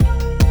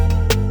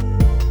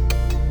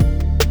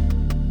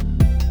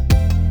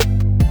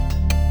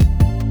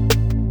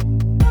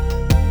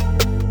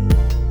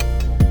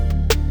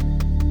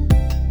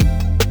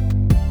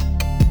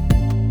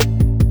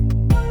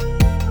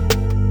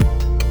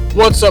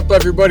What's up,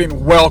 everybody,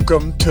 and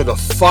welcome to the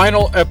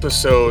final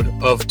episode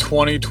of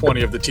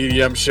 2020 of the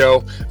TDM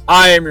Show.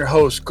 I am your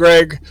host,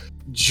 Greg,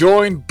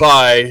 joined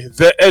by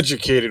the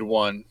educated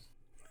one,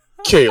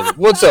 Caleb.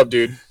 What's up,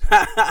 dude?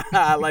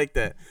 I like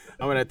that.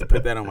 I'm going to have to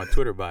put that on my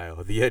Twitter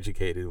bio, the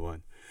educated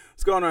one.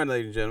 What's going on,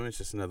 ladies and gentlemen? It's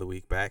just another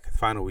week back,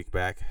 final week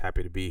back.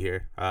 Happy to be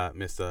here.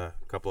 Missed a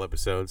couple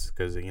episodes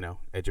because,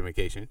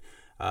 education.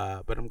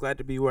 But I'm glad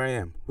to be where I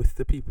am with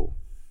the people.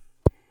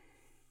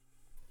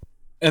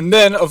 And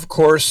then, of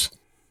course,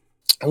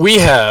 we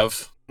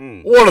have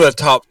one of the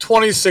top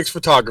 26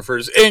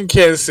 photographers in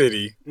Kansas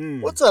City.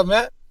 What's up,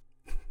 Matt?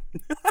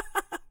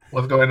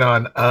 What's going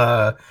on?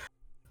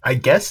 I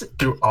guess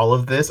through all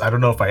of this, I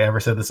don't know if I ever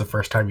said this the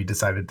first time you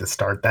decided to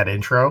start that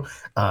intro,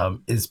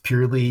 is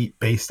purely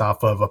based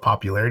off of a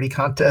popularity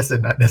contest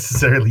and not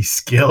necessarily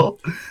skill.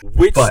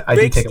 Which but I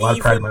do makes take a lot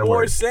of pride in even my more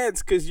work.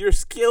 sense because you're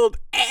skilled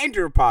and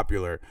you're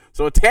popular.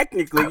 So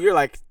technically, you're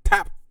like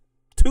top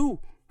 2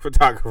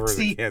 photographers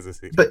in Kansas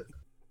City. But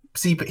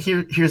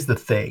here's the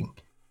thing.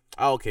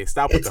 Oh, okay,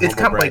 stop with the It's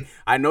humble kind of brag. like,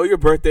 I know your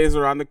birthday's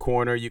around the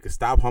corner. You can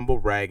stop humble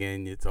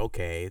bragging. It's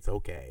okay. It's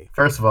okay.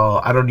 first of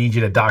all, I don't need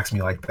you to dox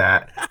me like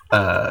that.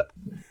 I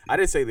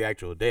didn't say the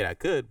actual date. I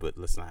could, but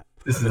let's not.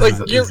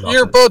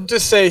 You're about to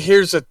say,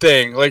 here's the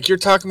thing. Like, you're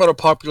talking about a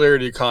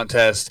popularity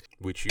contest.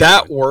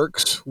 That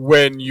works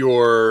when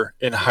you're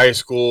in high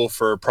school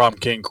for prom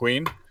king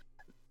queen.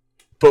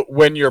 But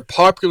when you're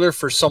popular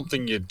for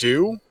something you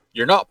do,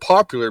 you're not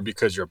popular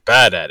because you're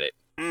bad at it.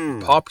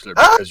 You're popular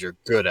because you're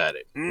good at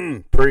it.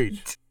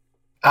 Preach.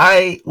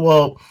 I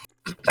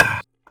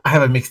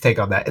have a mixed take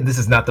on that, and this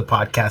is not the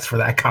podcast for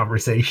that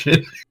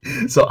conversation,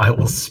 so I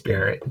will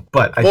spare it.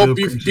 But I do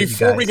appreciate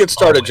before we get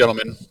started,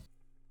 gentlemen,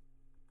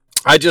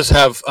 I just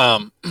have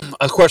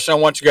a question I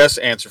want you guys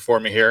to answer for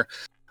me here.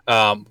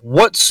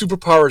 What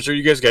superpowers are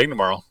you guys getting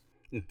tomorrow?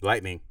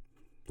 Lightning.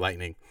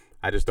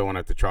 I just don't want to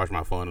have to charge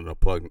my phone and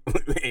unplug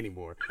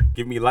anymore.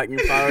 Give me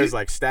lightning powers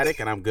like static,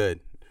 and I'm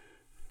good.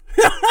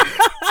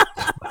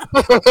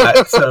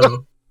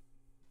 So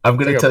I'm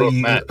going to tell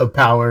you a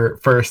power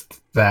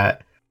first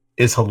that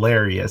is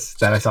hilarious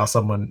that I saw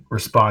someone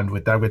respond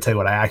with. I'm going to tell you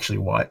what I actually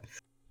want.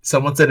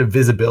 Someone said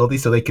invisibility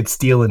so they could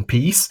steal in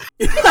peace.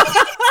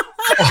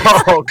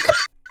 Oh,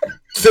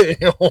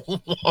 damn.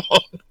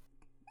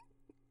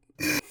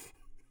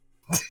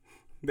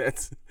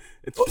 That's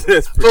so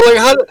like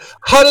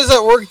how does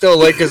that work though?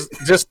 Like, is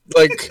just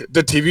like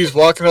the TV's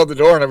walking out the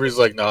door and everybody's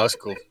like, "No, that's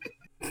cool."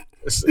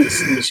 It's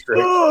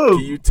straight. Oh,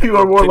 people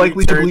are more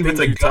likely to believe it's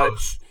a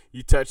ghost.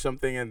 You touch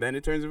something and then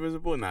it turns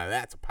invisible. Nah,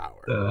 that's a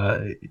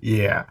power.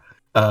 Yeah.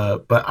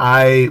 But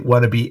I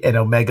want to be an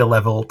Omega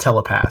level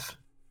telepath.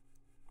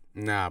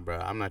 Nah, bro,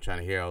 I'm not trying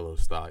to hear all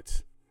those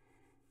thoughts.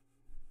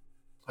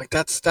 Like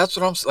that's what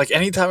I'm like.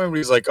 Anytime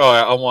everybody's like, "Oh,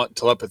 I want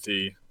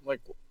telepathy," I'm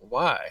like,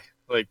 why?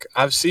 Like,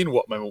 I've seen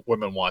what my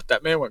women want.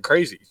 That man went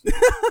crazy.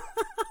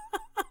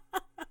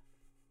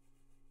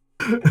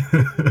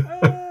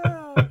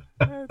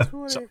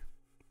 So,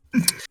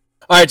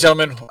 all right,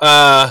 gentlemen.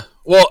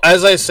 Well,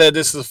 as I said,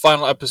 this is the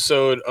final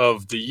episode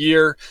of the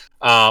year.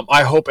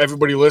 I hope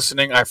everybody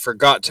listening, I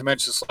forgot to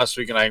mention this last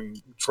week, and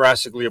I'm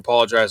drastically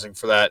apologizing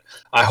for that.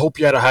 I hope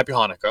you had a happy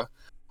Hanukkah.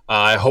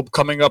 I hope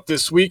coming up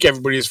this week,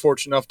 everybody is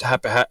fortunate enough to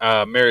have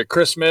a Merry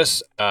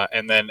Christmas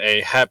and then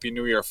a Happy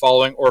New Year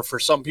following. Or for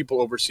some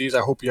people overseas,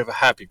 I hope you have a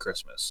Happy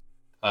Christmas.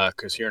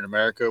 Because here in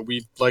America,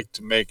 we like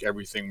to make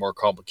everything more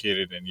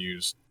complicated and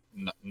use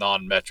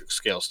non-metric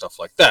scale stuff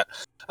like that.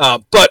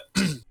 But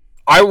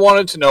I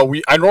wanted to know,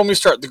 I normally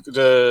start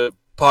the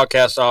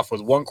podcast off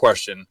with one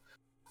question.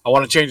 I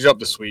want to change it up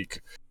this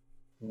week.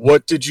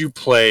 What did you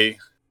play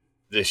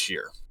this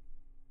year?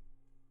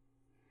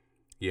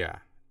 Yeah.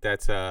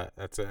 That's a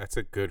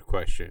good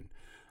question.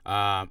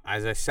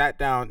 As I sat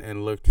down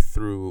and looked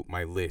through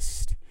my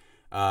list,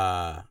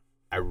 I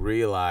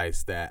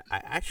realized that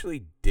I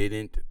actually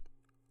didn't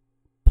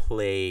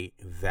play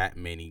that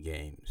many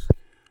games.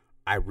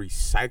 I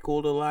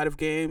recycled a lot of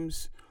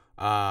games,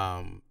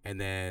 and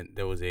then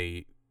there was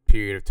a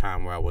period of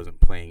time where I wasn't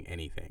playing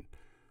anything.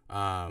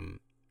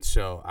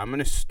 So I'm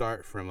gonna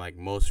start from like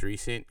most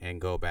recent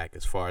and go back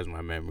as far as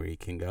my memory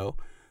can go.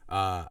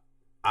 I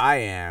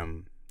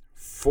am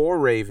 4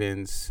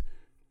 Ravens,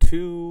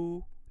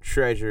 2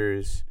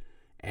 Treasures,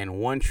 and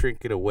 1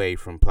 Trinket away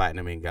from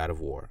Platinum in God of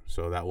War.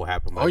 So that will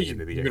happen by the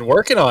end of the year. You've been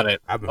working on it.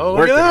 I've been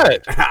working on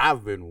it.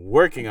 I've been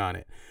working on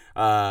it.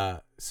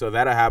 So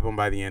that'll happen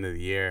by the end of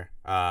the year,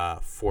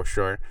 for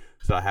sure.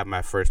 So I'll have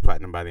my first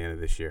Platinum by the end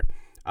of this year.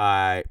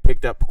 I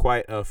picked up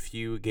quite a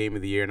few Game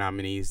of the Year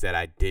nominees that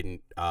I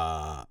didn't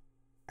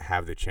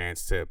have the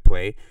chance to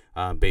play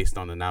based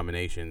on the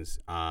nominations.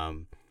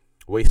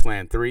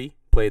 Wasteland 3.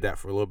 Played that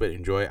for a little bit,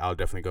 enjoy it. I'll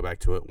definitely go back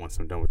to it once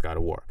I'm done with God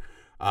of War.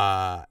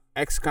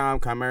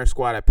 XCOM Chimera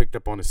Squad I picked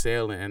up on a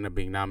sale and ended up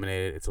being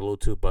nominated. It's a little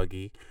too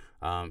buggy,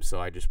 so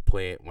I just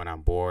play it when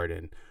I'm bored.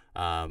 And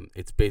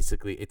it's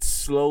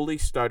slowly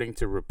starting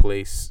to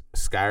replace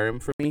Skyrim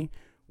for me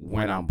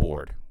when I'm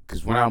bored.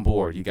 Because when I'm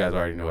bored, you guys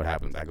already know what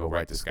happens. I go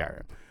right to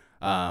Skyrim.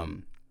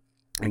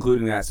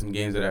 including that some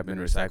games that have been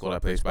recycled. I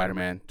played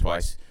Spider-Man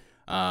twice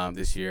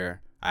this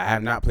year. I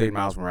have not played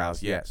Miles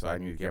Morales yet, so I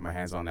need to get my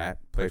hands on that.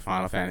 Played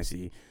Final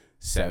Fantasy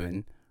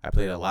 7. I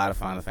played a lot of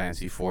Final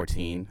Fantasy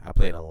 14. I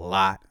played a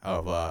lot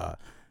of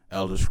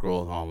Elder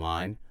Scrolls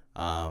Online.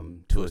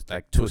 To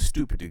a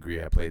stupid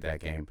degree, I played that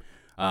game.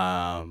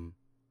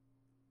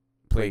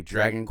 Played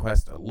Dragon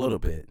Quest a little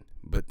bit,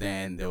 but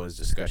then there was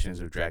discussions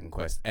of Dragon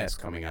Quest S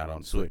coming out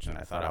on Switch, and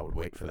I thought I would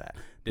wait for that.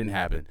 Didn't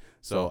happen,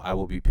 so I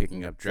will be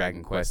picking up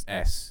Dragon Quest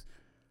S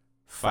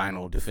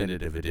Final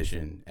Definitive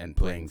Edition and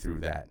playing through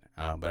that.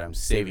 But I'm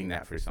saving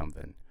that for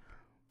something.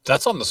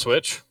 That's on the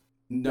Switch.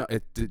 No,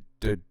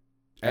 the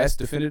S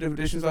Definitive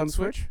Edition's on the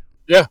Switch?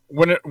 Yeah,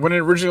 when it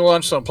originally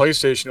launched on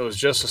PlayStation, it was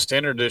just a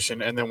standard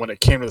edition, and then when it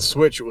came to the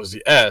Switch, it was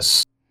the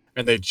S,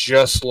 and they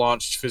just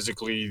launched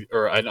physically,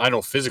 or I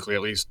know physically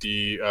at least,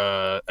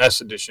 the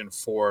S edition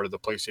for the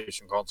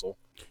PlayStation console.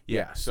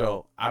 Yeah,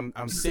 so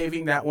I'm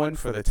saving that one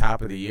for the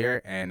top of the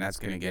year, and that's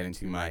gonna get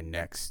into my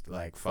next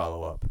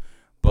follow up.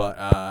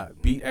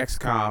 But beat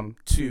XCOM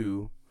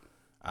 2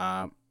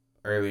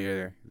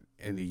 earlier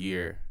in the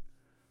year.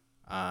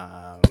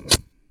 I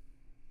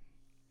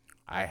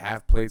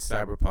have played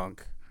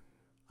Cyberpunk.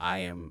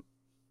 I've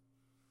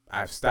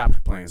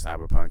stopped playing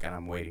Cyberpunk, and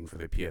I'm waiting for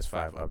the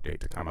PS5 update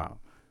to come out.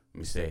 Let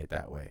me say it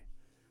that way.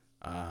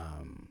 I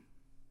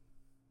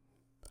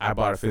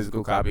bought a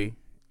physical copy,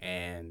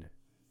 and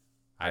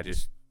I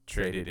just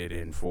traded it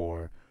in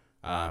for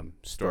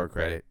store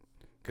credit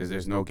because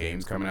there's no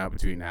games coming out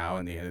between now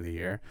and the end of the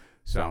year.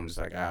 So I'm just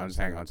like, I'll just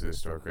hang on to the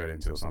store credit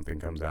until something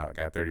comes out. I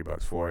got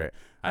 $30 for it.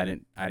 I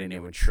didn't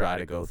even try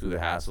to go through the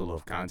hassle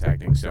of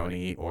contacting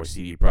Sony or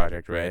CD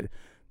Projekt Red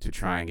to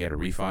try and get a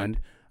refund.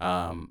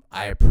 I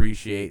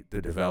appreciate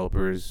the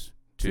developers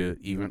to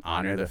even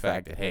honor the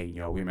fact that, hey,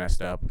 we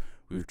messed up.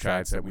 We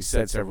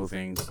said several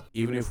things.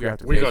 Even if we have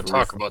to pay We're going to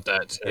talk about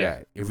that today.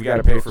 Yeah, if we got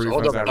to pay for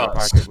refunds out of our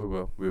pocket,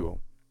 we will.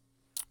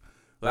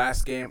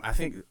 Last game, I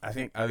think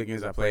other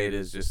games I played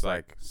is just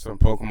like some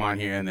Pokemon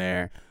here and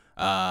there.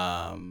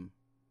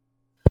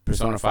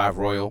 Persona 5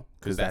 Royal,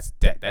 because that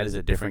is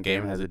a different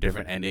game. It has a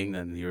different ending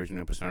than the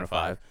original Persona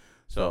 5.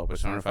 So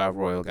Persona 5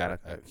 Royal got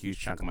a huge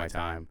chunk of my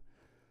time.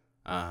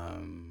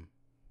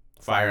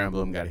 Fire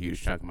Emblem got a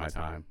huge chunk of my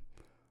time.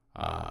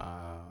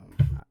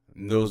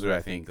 Those are,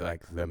 I think,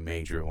 the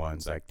major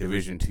ones. Like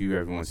Division 2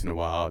 every once in a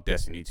while,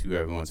 Destiny 2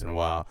 every once in a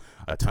while,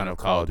 a ton of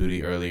Call of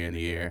Duty earlier in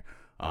the year.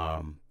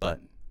 But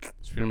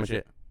that's pretty much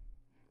it.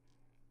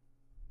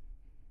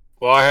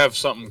 Well, I have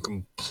something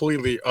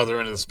completely other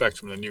end of the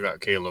spectrum than you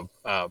got, Caleb.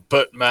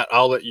 But Matt,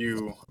 I'll let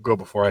you go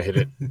before I hit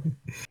it.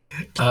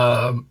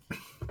 I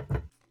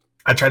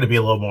tried to be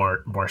a little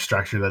more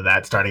structured than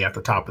that, starting at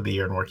the top of the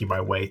year and working my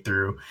way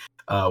through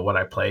what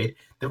I played.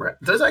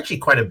 There's actually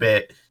quite a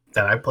bit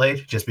that I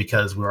played, just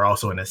because we were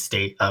also in a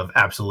state of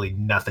absolutely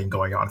nothing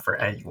going on for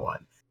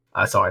anyone.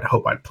 So I'd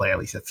hope I'd play at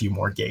least a few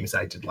more games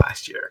I did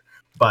last year.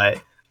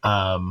 But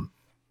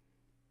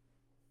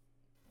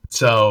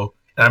so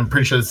I'm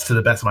pretty sure this is to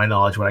the best of my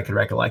knowledge what I could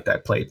recollect I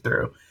played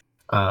through.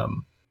 I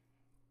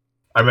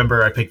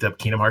remember I picked up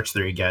Kingdom Hearts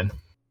 3 again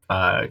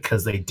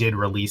because they did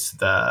release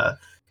the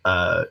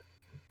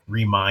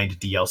Remind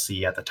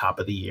DLC at the top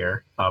of the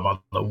year on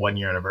the 1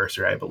 year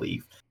anniversary, I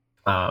believe.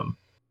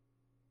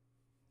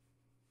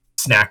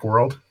 Snack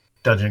World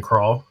Dungeon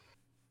Crawl,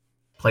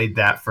 played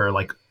that for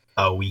like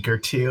a week or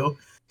two,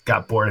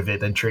 got bored of it,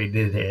 then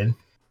traded it in.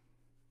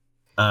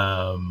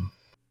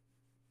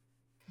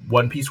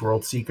 One Piece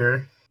World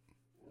Seeker,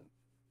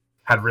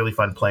 had really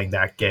fun playing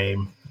that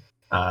game.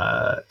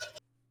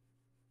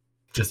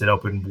 Just an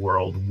open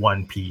world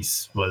One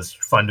Piece was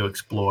fun to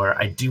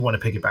explore. I do want to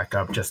pick it back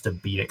up just to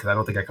beat it because I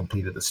don't think I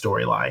completed the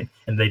storyline,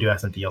 and they do have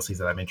some DLCs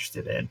that I'm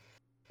interested in.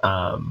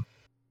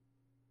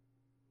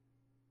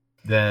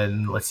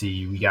 Then let's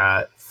see, we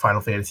got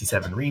Final Fantasy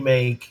VII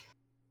Remake.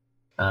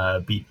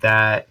 Beat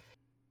that.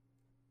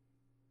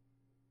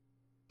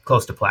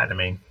 Close to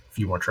platinuming. A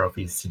few more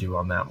trophies to do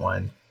on that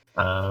one.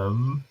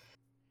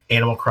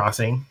 Animal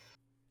Crossing.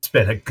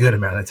 Spent a good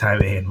amount of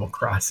time in Animal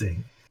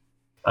Crossing.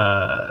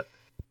 And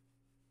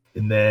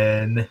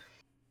then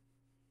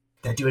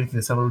did I do anything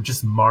this summer?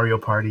 Just Mario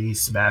Party,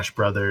 Smash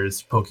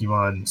Brothers,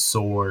 Pokemon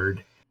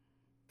Sword,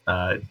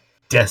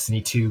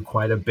 Destiny 2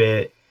 quite a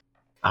bit.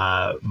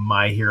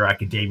 My Hero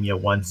Academia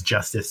 1's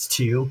Justice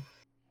 2.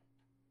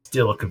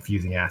 Still a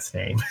confusing ass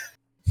name.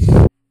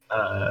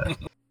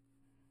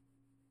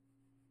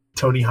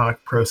 Tony Hawk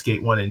Pro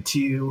Skate 1 and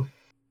 2.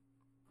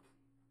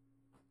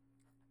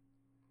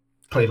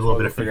 Played a little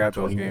bit of figure out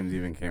those games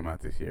even came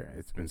out this year.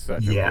 It's been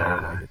such a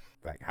blur.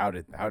 Like how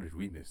did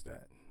we miss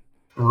that?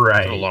 Right.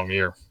 It's been a long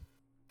year.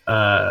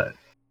 And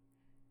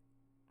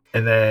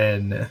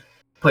then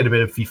played a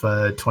bit of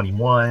FIFA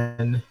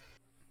 21.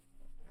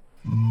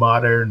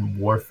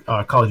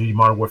 Call of Duty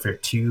Modern Warfare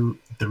 2,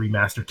 the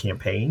remastered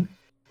campaign.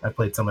 I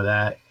played some of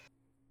that.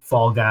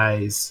 Fall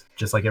Guys,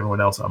 just like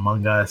everyone else.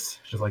 Among Us,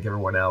 just like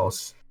everyone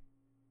else.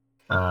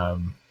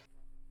 And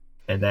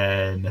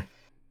then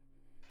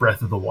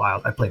Breath of the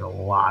Wild. I played a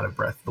lot of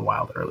Breath of the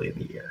Wild early in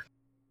the year.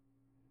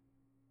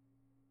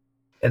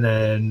 And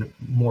then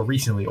more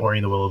recently, Ori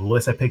and the Will of the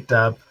Wisp I picked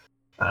up,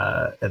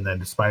 and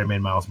then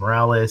Spider-Man Miles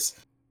Morales,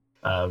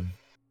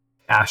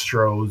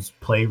 Astro's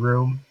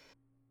Playroom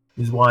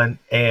is one,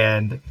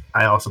 and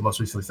I also most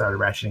recently started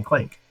Ratchet and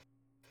Clank.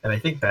 And I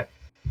think that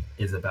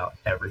is about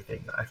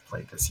everything that I've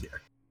played this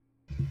year.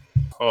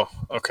 Oh,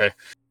 okay.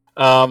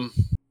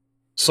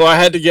 So I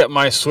had to get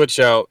my Switch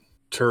out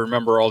to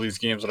remember all these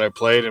games that I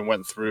played and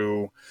went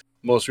through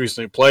most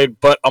recently played.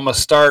 But I'm gonna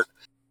start.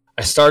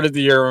 I started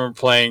the year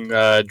playing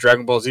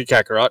Dragon Ball Z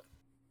Kakarot.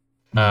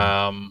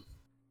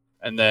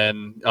 And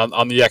then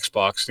on the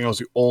Xbox, it was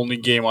the only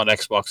game on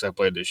Xbox I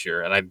played this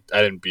year, and I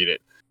didn't beat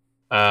it.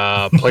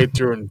 Played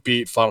through and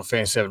beat Final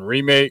Fantasy VII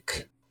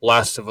Remake,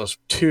 Last of Us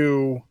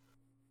 2,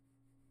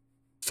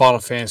 Final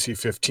Fantasy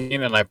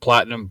 15, and I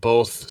platinum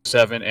both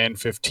 7 and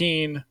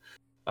 15.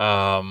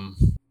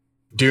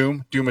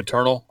 Doom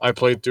Eternal, I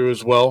played through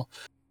as well.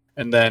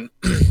 And then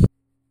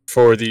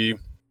for the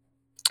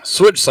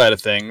Switch side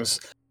of things,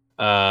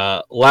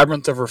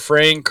 Labyrinth of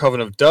Refrain,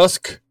 Coven of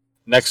Dusk,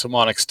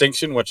 Nexomon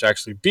Extinction, which I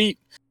actually beat,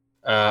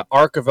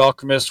 Arc of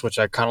Alchemist, which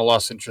I kind of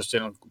lost interest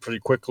in pretty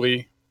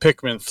quickly,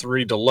 Pikmin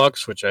 3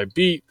 Deluxe, which I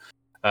beat,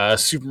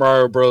 Super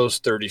Mario Bros.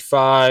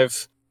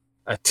 35,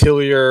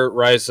 Atelier,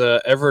 Ryza,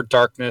 Ever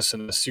Darkness,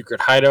 and The Secret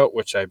Hideout,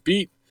 which I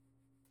beat,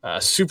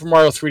 Super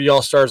Mario 3D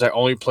All-Stars, I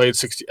only played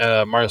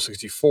Mario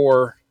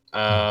 64.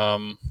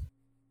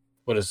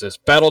 What is this?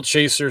 Battle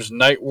Chasers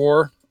Night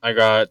War, I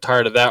got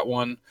tired of that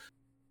one.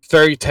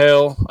 Fairy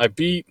Tail, I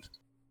beat.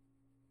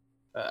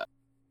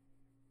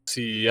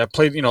 See, I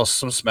played,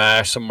 some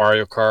Smash, some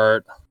Mario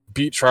Kart,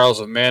 beat Trials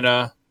of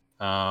Mana,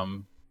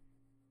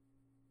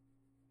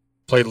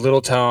 played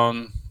Little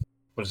Town,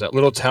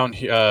 Little Town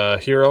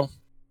Hero,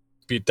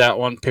 beat that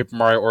one. Paper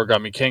Mario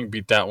Origami King,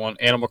 beat that one.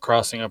 Animal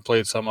Crossing, I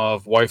played some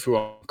of.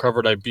 Waifu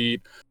Uncovered, I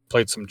beat.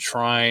 Played some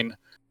Trine,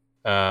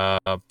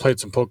 played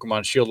some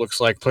Pokemon Shield, looks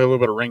like. Played a little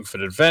bit of Ring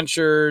Fit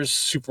Adventures,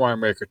 Super Mario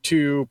Maker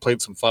 2,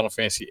 played some Final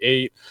Fantasy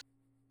 8.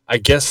 I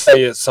guess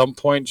I at some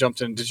point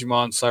jumped in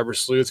Digimon Cyber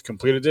Sleuth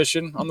Complete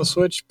Edition on the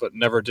Switch, but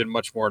never did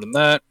much more than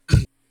that.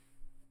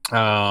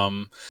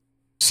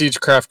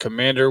 Siegecraft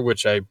Commander,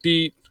 which I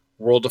beat.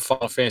 World of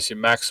Final Fantasy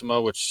Maxima,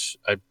 which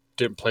I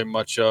didn't play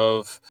much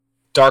of.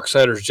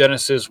 Darksiders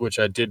Genesis, which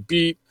I did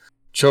beat.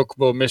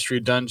 Chocobo Mystery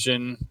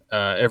Dungeon,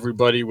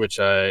 Everybody, which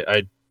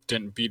I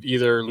didn't beat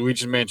either.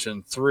 Luigi's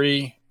Mansion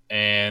 3,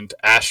 and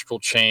Astral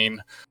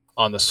Chain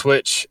on the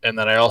Switch. And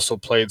then I also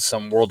played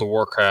some World of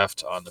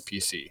Warcraft on the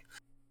PC.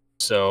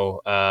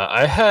 So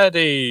I had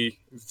a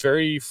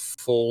very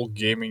full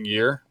gaming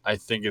year. I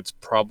think it's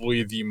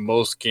probably the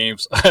most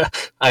games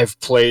I've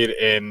played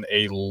in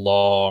a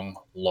long,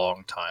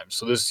 long time.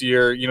 So this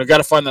year, got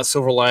to find that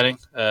silver lining,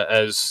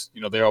 as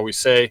they always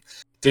say.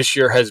 This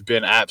year has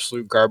been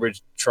absolute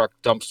garbage truck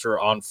dumpster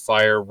on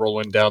fire,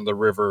 rolling down the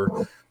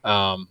river,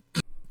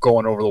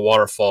 going over the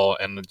waterfall,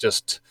 and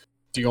just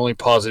the only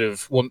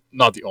positive, well,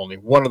 not the only,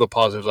 one of the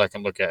positives I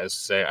can look at is to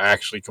say I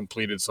actually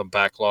completed some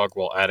backlog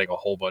while adding a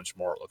whole bunch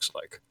more, it looks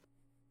like.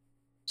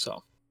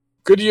 So,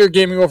 good year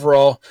gaming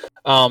overall.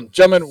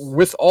 Gentlemen,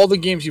 with all the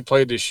games you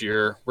played this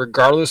year,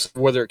 regardless of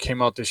whether it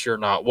came out this year or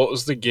not, what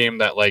was the game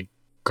that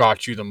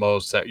got you the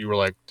most, that you were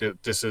like,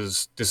 this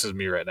is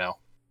me right now?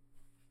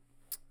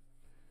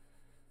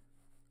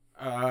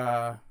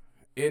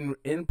 In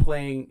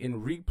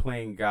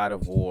replaying God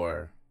of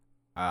War,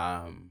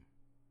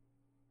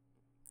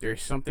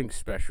 there's something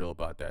special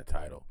about that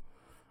title.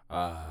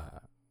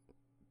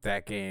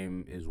 That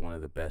game is one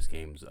of the best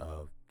games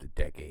of the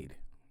decade,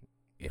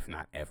 if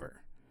not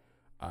ever.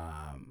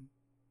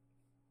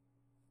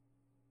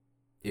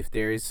 If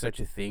there is such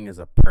a thing as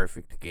a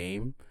perfect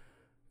game,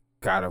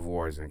 God of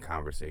War is in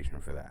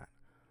conversation for that.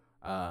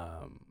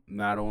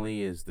 Not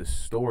only is the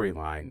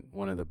storyline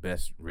one of the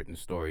best written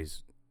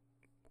stories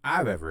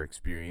I've ever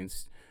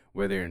experienced,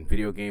 whether in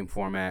video game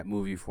format,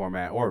 movie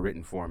format, or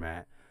written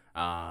format,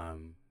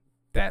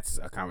 that's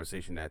a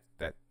conversation that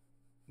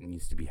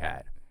needs to be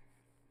had.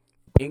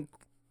 We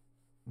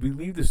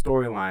leave the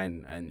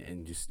storyline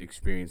and just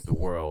experience the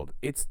world.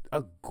 It's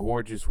a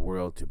gorgeous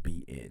world to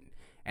be in,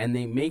 and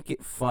they make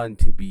it fun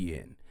to be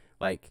in.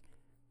 Like,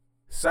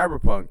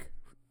 Cyberpunk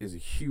is a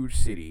huge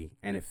city,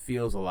 and it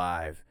feels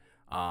alive,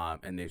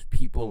 and there's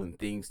people and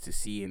things to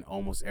see in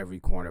almost every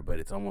corner, but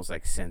it's almost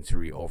like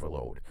sensory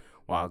overload.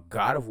 While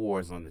God of War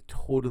is on the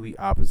totally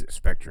opposite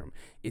spectrum.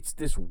 It's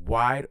this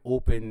wide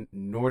open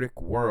Nordic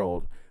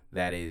world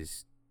that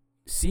is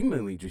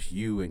seemingly just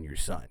you and your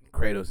son,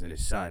 Kratos and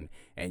his son,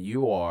 and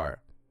you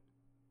are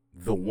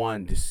the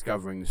one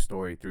discovering the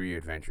story through your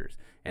adventures.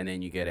 And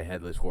then you get a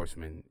headless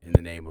horseman in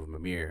the name of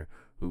Mimir,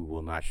 who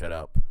will not shut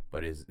up,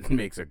 but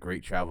makes a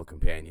great travel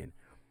companion.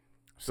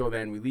 So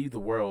then we leave the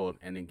world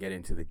and then get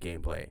into the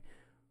gameplay.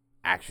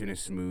 Action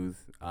is smooth.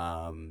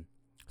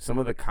 Some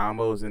of the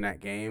combos in that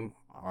game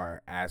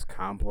are as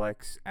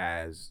complex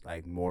as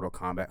Mortal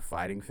Kombat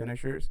fighting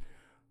finishers,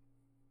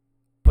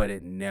 but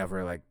it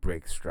never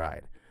breaks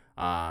stride.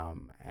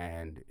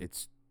 And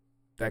it's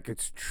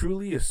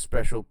truly a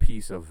special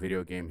piece of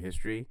video game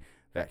history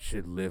that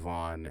should live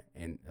on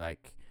in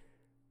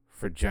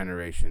for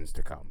generations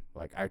to come.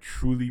 Like, I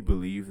truly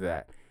believe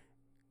that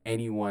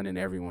anyone and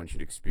everyone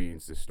should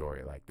experience this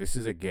story. Like, this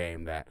is a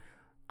game that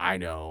I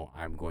know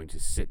I'm going to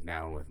sit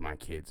down with my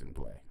kids and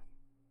play.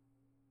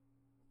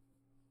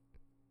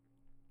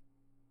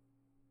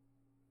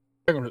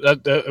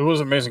 It was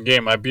an amazing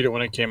game. I beat it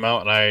when it came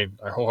out, and I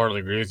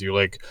wholeheartedly agree with you.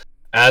 Like,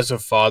 as a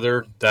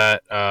father,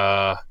 that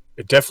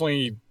it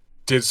definitely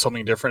did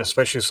something different,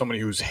 especially as somebody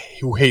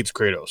who hates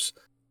Kratos.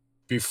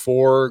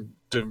 Before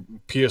the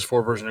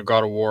PS4 version of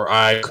God of War,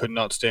 I could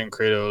not stand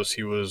Kratos.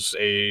 He was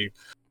a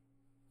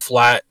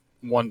flat,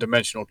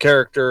 one-dimensional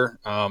character,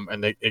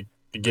 and it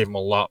gave him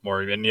a lot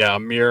more. And yeah,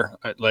 Amir,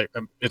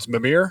 it's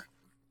Mimir.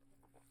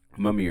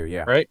 Mimir,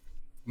 yeah. Right?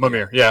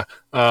 Mimir, yeah.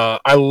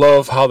 I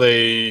love how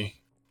they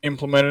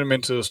implemented him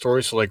into the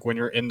story. So like when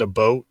you're in the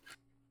boat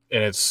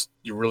and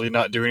you're really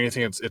not doing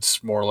anything,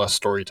 it's more or less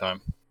story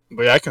time.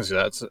 But yeah, I can see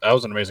that. That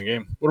was an amazing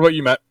game. What about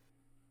you, Matt?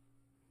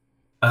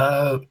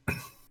 I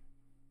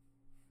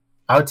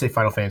would say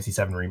Final Fantasy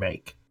VII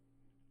Remake.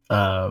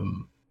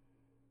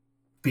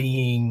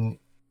 Being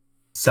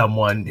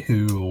someone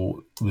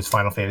who was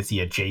Final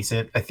Fantasy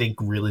adjacent, I think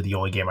really the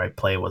only game I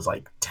played was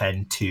like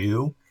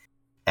 10-2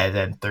 and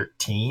then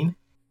 13.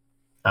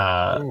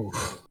 You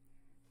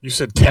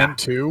said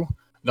 10-2?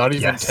 Not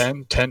even Yes.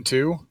 10?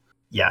 10-2?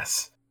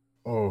 Yes.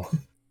 Oh. Okay.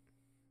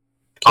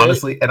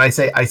 Honestly, and I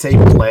say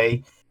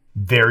play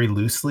very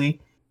loosely.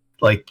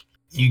 Like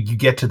you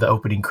get to the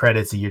opening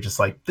credits and you're just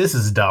like, this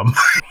is dumb.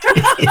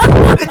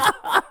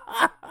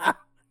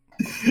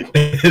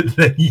 And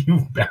then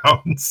you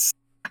bounce.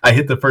 I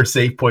hit the first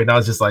save point and I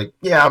was just like,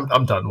 yeah,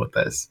 I'm done with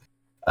this.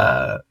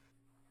 But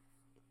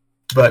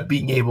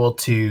being able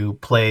to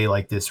play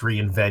like this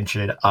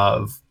reinvention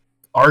of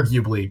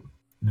arguably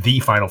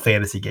the Final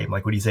Fantasy game,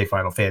 like when you say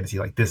Final Fantasy,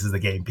 like this is the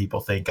game people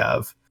think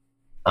of.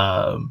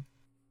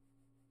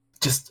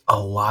 Just a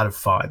lot of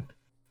fun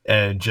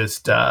and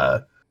just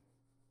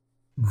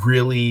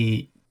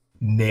really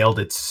nailed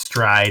its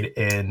stride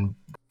in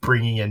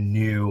bringing in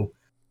new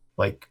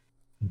like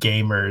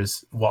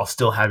gamers while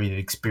still having an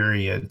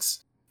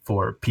experience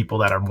for people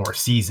that are more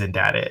seasoned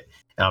at it,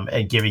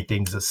 and giving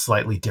things a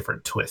slightly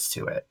different twist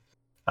to it.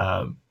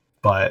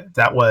 But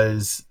that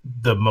was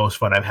the most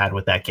fun I've had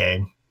with that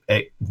game.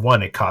 It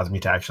caused me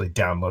to actually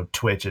download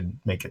Twitch and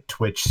make a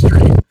Twitch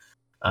stream.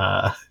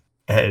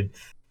 And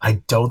I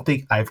don't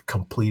think I've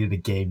completed a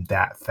game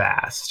that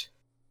fast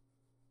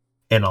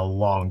in a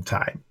long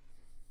time.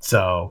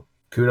 So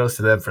kudos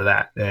to them for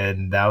that.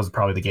 And that was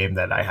probably the game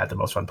that I had the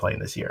most fun playing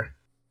this year.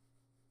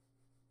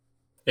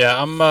 Yeah,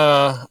 I'm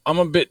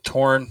a bit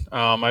torn.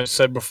 I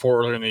said before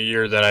earlier in the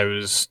year that I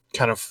was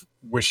kind of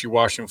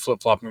wishy-washy and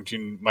flip-flopping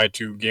between my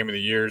two game of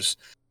the years.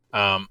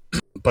 But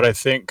I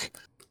think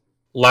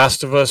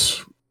Last of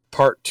Us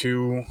Part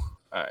 2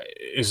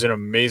 is an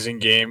amazing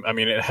game. I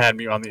mean, it had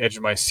me on the edge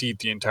of my seat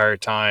the entire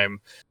time.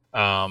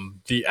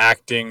 The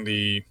acting,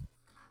 the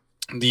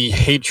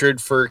hatred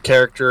for a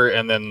character,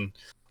 and then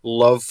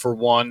love for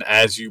one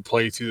as you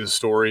play through the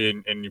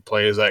story and you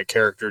play as that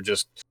character,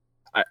 just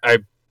I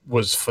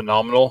was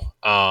phenomenal.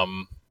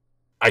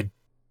 I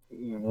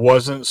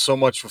wasn't so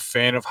much a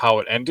fan of how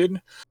it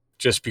ended,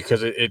 just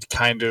because it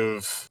kind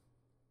of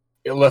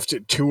it left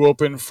it too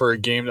open for a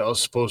game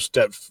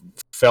that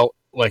felt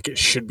like it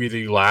should be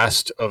the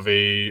last of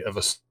a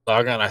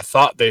saga, and I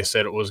thought they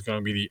said it was going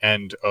to be the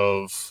end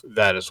of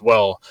that as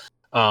well.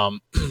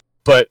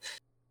 But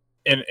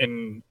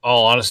in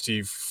all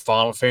honesty,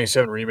 Final Fantasy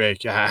VII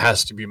Remake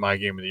has to be my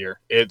game of the year.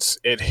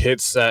 It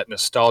hits that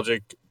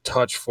nostalgic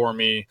touch for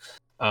me.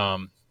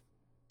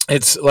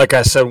 It's like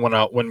I said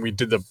when we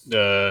did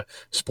the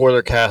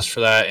spoiler cast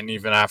for that, and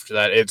even after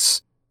that,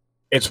 it's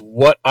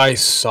what I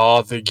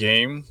saw the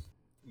game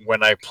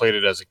when I played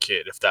it as a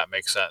kid, if that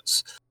makes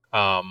sense.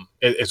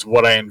 It's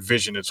what I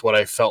envisioned. It's what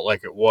I felt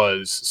like it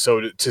was.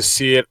 So to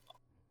see it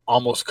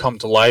almost come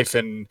to life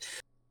and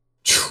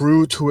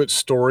true to its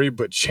story,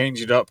 but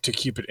change it up to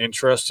keep it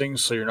interesting,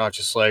 so you're not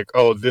just like,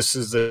 oh, this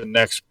is the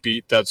next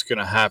beat that's going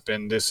to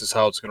happen. This is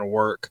how it's going to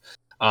work.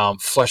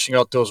 Fleshing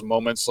out those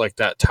moments like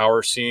that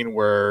tower scene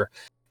where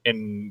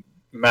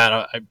Matt,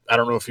 I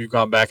don't know if you've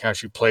gone back and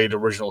actually played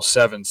original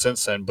 7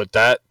 since then, but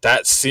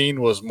that scene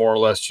was more or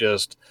less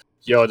just,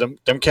 yo,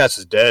 them cats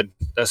is dead.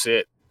 That's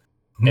it.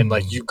 And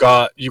like you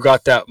got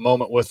that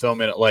moment with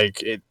them, and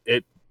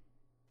it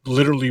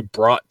literally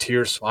brought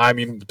tears. I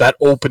mean, that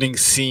opening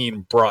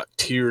scene brought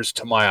tears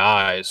to my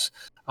eyes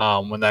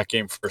when that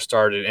game first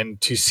started,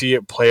 and to see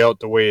it play out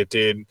the way it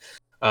did,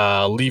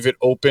 leave it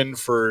open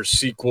for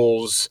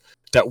sequels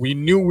that we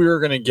knew we were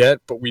going to get,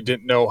 but we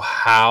didn't know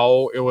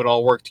how it would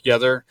all work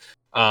together.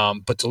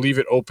 But to leave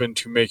it open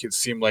to make it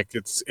seem like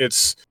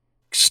it's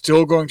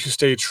still going to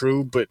stay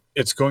true, but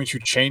it's going to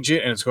change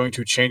it, and it's going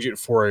to change it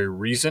for a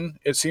reason,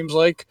 it seems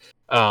like.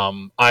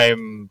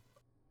 I'm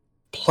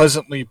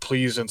pleasantly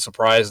pleased and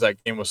surprised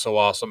that game was so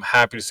awesome.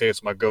 Happy to say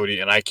it's my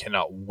GOTY, and I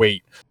cannot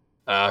wait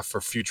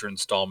for future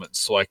installments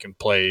so I can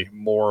play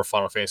more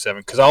Final Fantasy VII,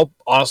 because I'll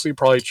honestly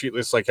probably treat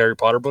this like Harry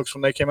Potter books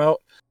when they came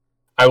out.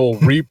 I will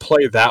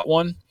replay that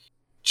one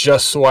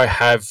just so I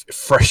have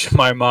fresh in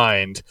my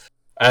mind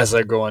as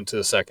I go into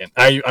the second.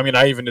 I mean,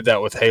 I even did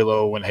that with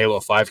Halo when Halo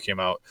 5 came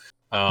out.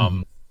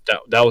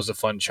 That was a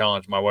fun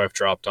challenge my wife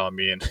dropped on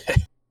me, and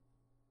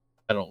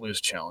I don't lose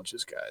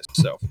challenges, guys.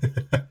 So,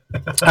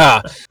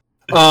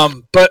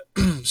 but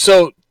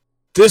so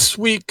this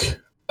week,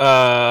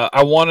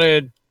 I want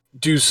to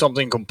do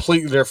something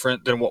completely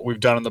different than what we've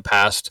done in the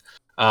past.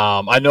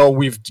 I know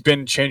we've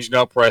been changing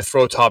up where I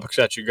throw topics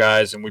at you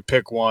guys and we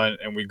pick one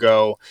and we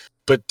go,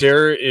 but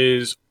there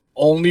is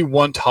only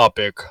one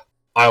topic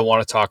I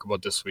want to talk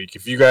about this week.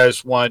 If you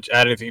guys want to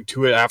add anything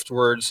to it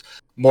afterwards,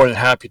 more than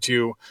happy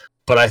to.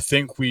 But I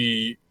think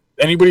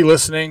anybody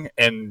listening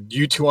and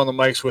you two on the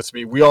mics with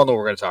me, we all know what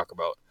we're going to talk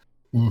about.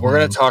 We're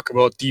going to talk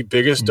about the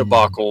biggest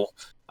debacle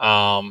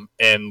and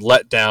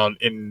letdown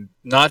in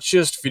not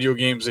just video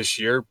games this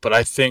year, but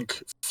I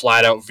think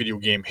flat out video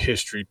game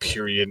history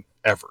period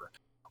ever.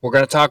 We're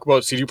going to talk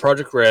about CD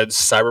Projekt Red's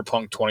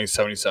Cyberpunk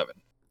 2077.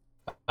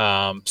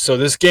 So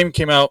this game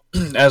came out,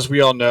 as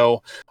we all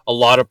know, a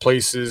lot of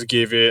places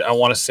gave it, I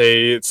want to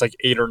say it's like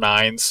 8 or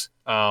 9s,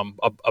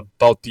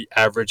 about the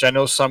average. I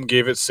know some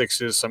gave it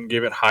 6s, some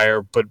gave it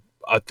higher, but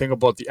I think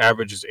about the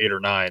average is 8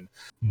 or 9.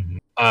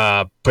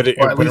 But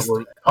at least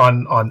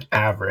on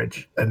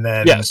average. And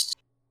then yes.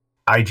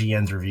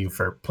 IGN's review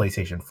for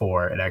PlayStation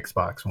 4 and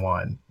Xbox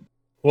One.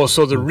 Well,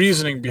 so the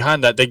reasoning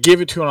behind that, they gave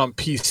it to it on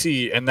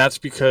PC, and that's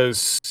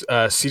because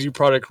CD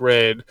Projekt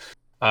Red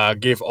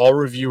gave all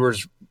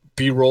reviewers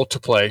B-roll to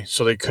play,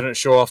 so they couldn't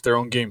show off their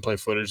own gameplay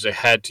footage. They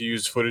had to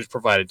use footage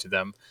provided to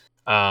them,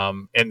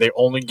 and they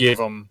only gave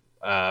them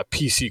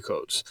PC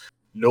codes.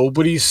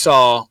 Nobody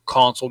saw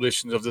console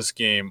editions of this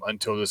game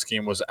until this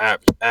game was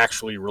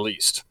actually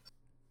released.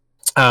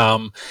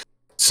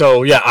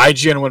 So yeah,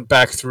 IGN went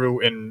back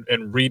through and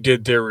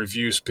redid their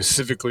review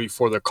specifically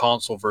for the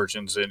console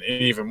versions, and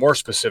even more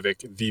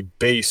specific, the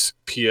base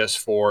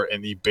PS4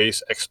 and the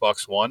base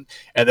Xbox One,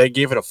 and they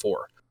gave it a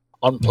 4,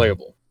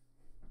 unplayable.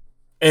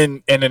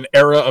 In an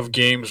era of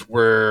games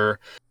where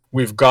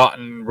we've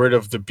gotten rid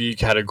of the B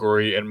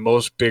category and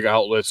most big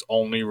outlets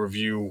only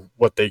review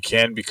what they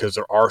can because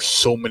there are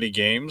so many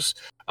games,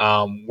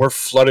 we're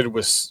flooded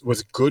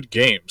with good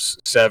games,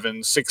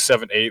 7, 6,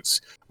 7,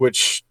 8s,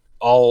 which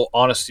all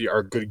honesty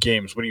are good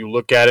games. When you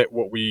look at it,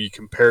 what we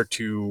compare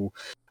to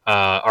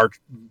our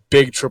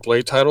big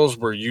AAA titles,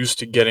 we're used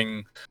to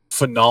getting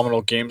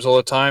phenomenal games all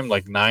the time,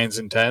 like 9s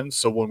and 10s.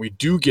 So when we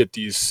do get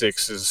these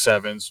 6s,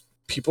 7s,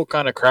 people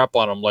kind of crap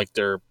on them like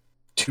they're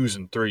 2s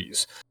and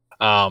 3s.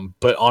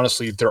 But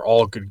honestly, they're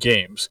all good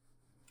games.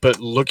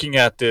 But looking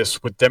at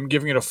this, with them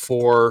giving it a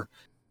 4,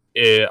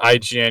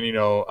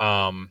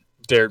 IGN,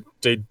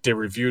 they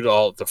reviewed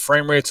all the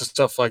frame rates and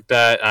stuff like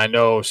that. I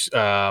know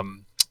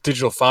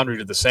Digital Foundry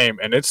did the same,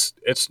 and it's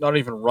not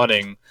even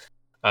running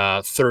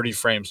 30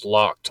 frames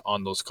locked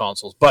on those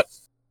consoles. But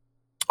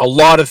a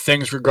lot of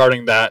things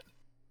regarding that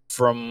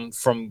from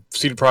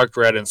CD Projekt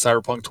Red and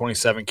Cyberpunk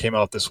 27 came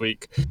out this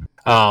week.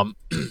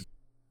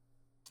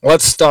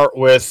 Let's start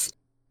with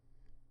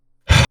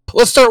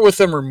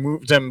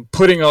them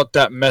putting out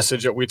that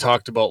message that we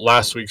talked about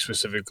last week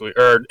specifically,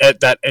 or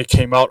that it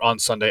came out on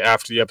Sunday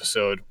after the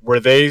episode, where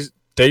they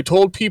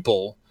told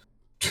people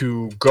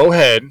to go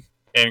ahead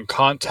and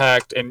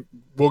contact, and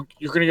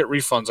you're going to get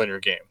refunds on your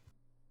game.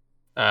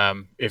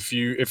 If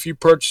you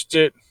purchased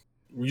it,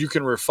 you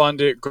can refund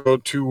it. Go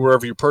to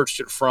wherever you purchased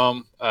it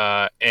from,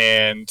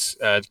 and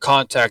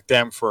contact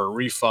them for a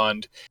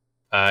refund.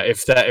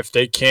 If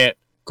they can't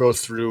go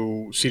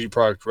through CD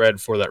Projekt Red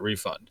for that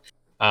refund.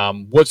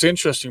 What's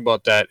interesting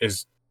about that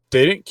is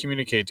they didn't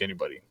communicate to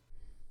anybody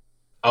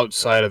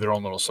outside of their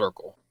own little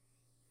circle.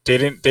 They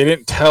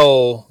didn't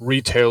tell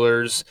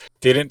retailers.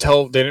 They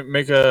didn't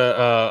make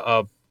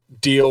a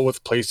deal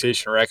with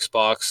PlayStation or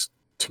Xbox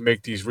to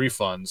make these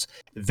refunds.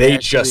 They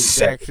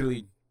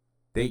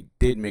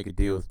did make a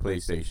deal with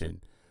PlayStation.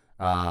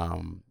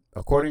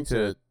 According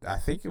to, I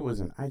think it was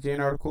an IGN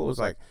article, it was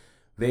like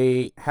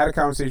they had a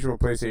conversation with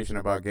PlayStation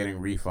about getting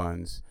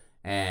refunds,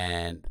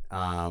 and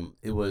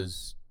it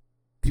was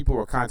people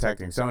were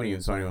contacting Sony,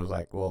 and Sony was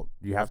like, well,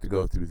 you have to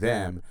go through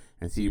them,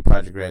 and CD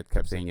Projekt Red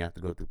kept saying you have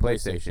to go through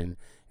PlayStation,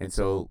 and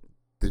so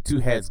the two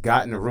heads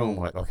got in the room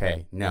like,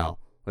 okay, no,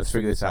 let's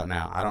figure this out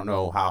now. I don't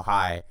know how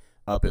high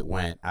up it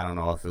went. I don't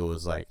know if it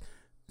was like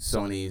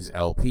Sony's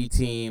LP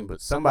team,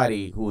 but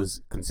somebody who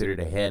was considered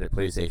a head at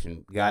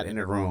PlayStation got in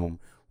a room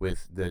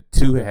with the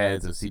two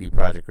heads of CD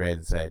Projekt Red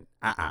and said,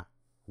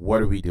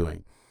 what are we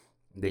doing?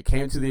 They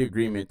came to the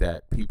agreement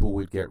that people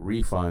would get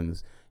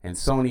refunds, and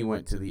Sony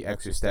went to the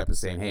extra step of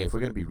saying, hey, if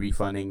we're going to be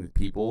refunding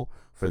people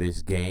for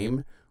this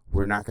game,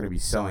 we're not going to be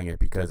selling it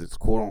because it's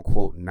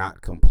quote-unquote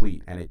not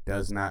complete, and it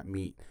does not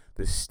meet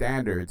the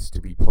standards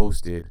to be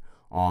posted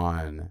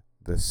on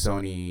the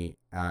Sony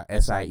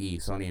SIE,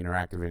 Sony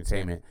Interactive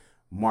Entertainment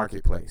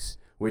marketplace,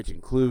 which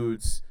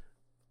includes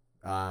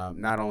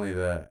not only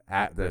the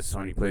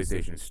Sony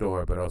PlayStation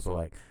Store, but also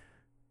like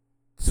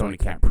Sony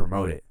can't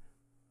promote it.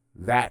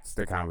 That's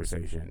the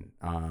conversation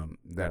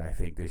that I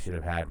think they should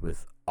have had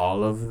with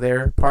all of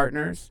their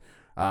partners.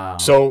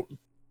 So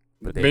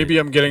But maybe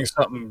I'm getting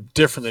something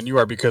different than you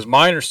are, because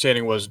my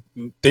understanding was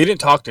they didn't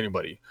talk to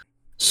anybody.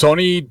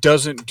 Sony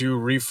doesn't do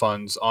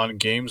refunds on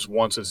games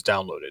once it's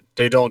downloaded.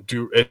 They don't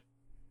do it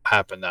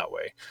happen that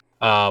way.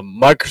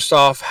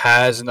 Microsoft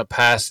has in the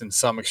past, in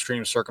some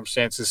extreme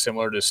circumstances,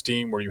 similar to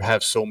Steam, where you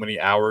have so many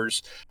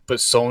hours. But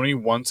Sony,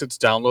 once it's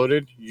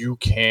downloaded, you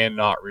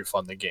cannot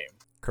refund the game.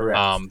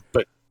 Correct.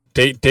 But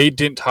they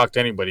didn't talk to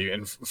anybody.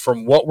 And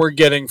from what we're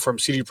getting from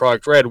CD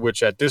Projekt Red,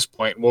 which at this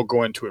point, we'll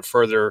go into it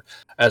further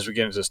as we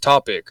get into this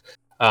topic,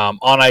 on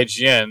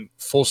IGN,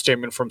 full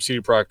statement from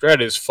CD Projekt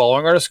Red is,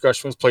 following our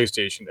discussion with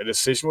PlayStation, a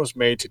decision was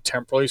made to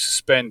temporarily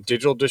suspend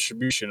digital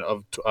distribution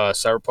of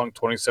Cyberpunk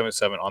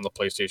 2077 on the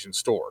PlayStation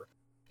Store.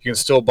 You can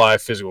still buy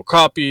physical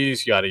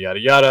copies, yada, yada,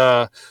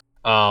 yada.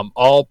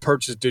 All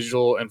purchased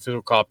digital and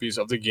physical copies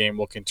of the game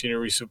will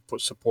continue to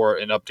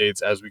support and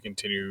updates as we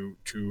continue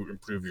to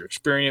improve your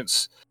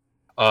experience.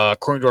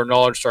 According to our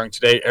knowledge, starting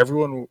today,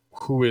 everyone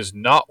who is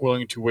not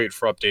willing to wait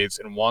for updates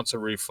and wants a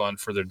refund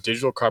for their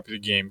digital copy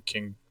of the game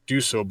can do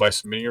so by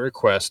submitting a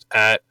request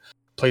at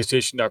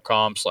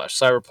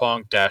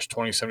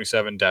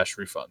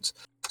PlayStation.com/cyberpunk-2077-refunds.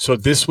 So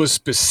this was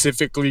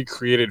specifically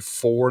created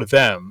for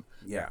them,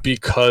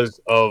 because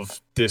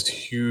of this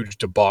huge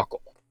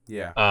debacle.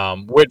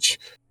 Which,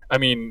 I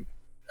mean,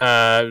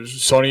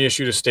 Sony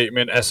issued a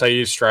statement.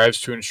 SIE strives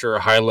to ensure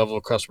a high level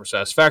of customer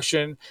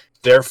satisfaction.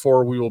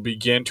 Therefore, we will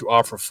begin to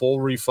offer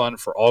full refund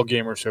for all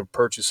gamers who have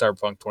purchased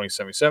Cyberpunk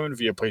 2077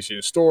 via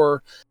PlayStation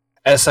Store.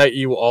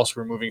 SIE will also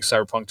be removing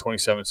Cyberpunk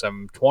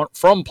 2077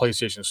 from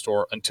PlayStation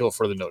Store until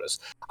further notice.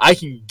 I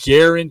can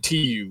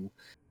guarantee you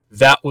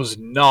that was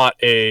not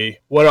a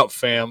 "what up,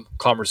 fam"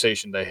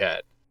 conversation they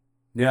had.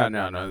 Yeah,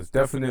 no, it's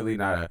definitely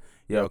not a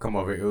 "yo, come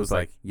over here." It was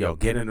like, "Yo,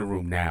 get in the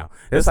room now."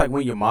 It's like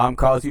when your mom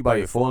calls you by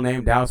your full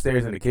name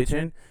downstairs in the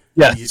kitchen.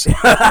 Yes.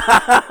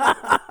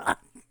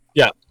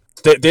 Yeah.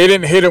 They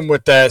didn't hit him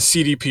with that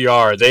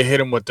CDPR. They hit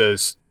him with the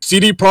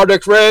CD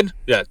Projekt Red.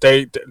 Yeah,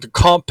 the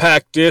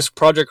compact disc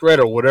Project Red,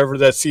 or whatever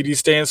that CD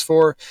stands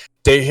for.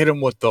 They hit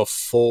him with the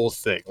full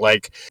thing.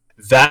 Like,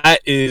 that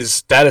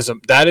is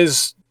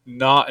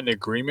not an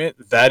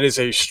agreement. That is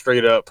a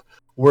straight up,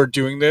 we're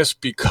doing this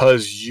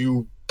because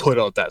you put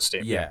out that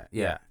statement.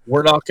 Yeah.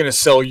 We're not going to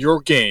sell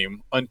your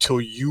game until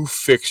you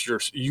get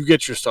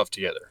your stuff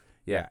together.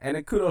 Yeah, and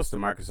then kudos to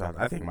Microsoft.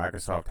 I think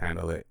Microsoft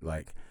handled it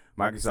like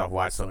Microsoft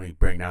watched Sony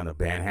bring down the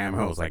ban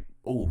hammer. It was like,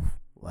 ooh,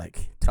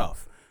 like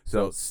tough.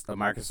 So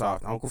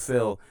Microsoft, Uncle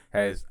Phil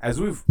has, as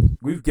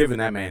we've given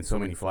that man so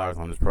many flowers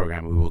on this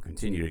program, we will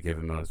continue to give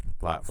him those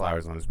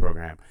flowers on this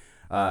program.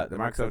 The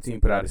Microsoft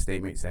team put out a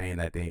statement saying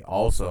that they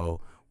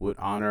also would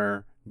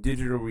honor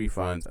digital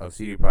refunds of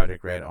CD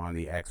Projekt Red on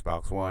the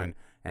Xbox One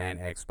and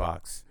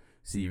Xbox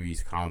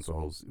Series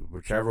consoles,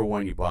 whichever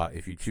one you bought.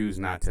 If you choose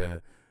not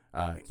to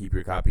keep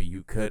your copy,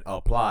 you could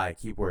apply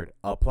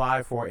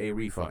for a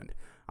refund.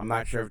 I'm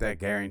not sure if that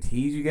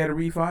guarantees you get a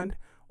refund,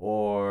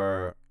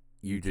 or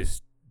you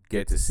just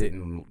get to sit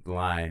in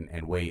line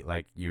and wait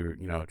like you're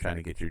trying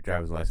to get your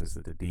driver's license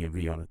at the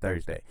DMV on a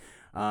Thursday.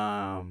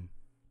 No,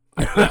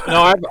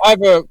 I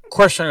have a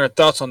question on your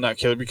thoughts on that,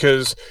 Caleb,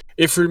 because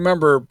if you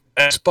remember,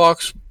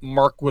 Xbox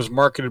was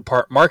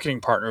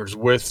marketing partners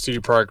with CD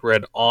Projekt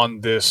Red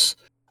on this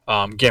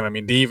game. I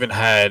mean, they even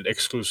had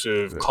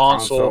exclusive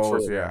console for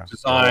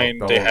design.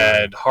 They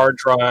had hard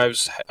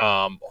drives,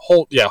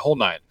 whole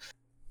nine.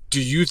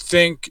 Do you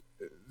think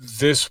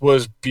this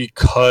was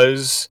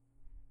because?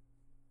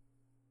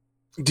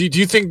 Do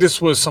you think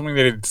this was something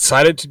they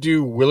decided to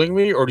do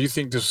willingly, or do you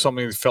think this was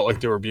something they felt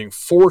like they were being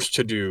forced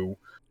to do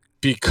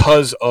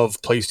because of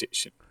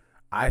PlayStation?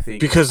 I think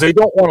because they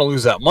don't want to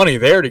lose that money.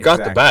 They already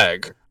got the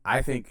bag.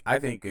 I think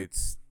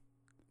it's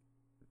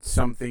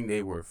something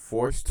they were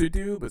forced to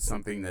do, but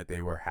something that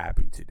they were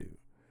happy to do.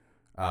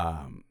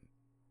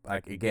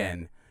 Like,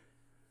 again,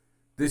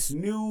 the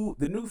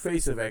new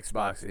face of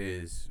Xbox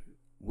is,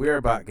 we're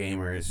about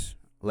gamers,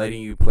 letting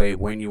you play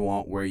when you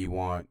want, where you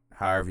want,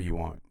 however you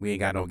want. We ain't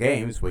got no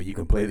games, but you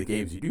can play the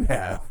games you do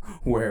have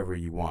wherever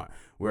you want.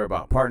 We're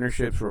about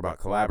partnerships. We're about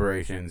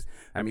collaborations.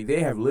 I mean, they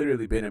have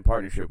literally been in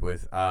partnership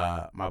with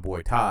my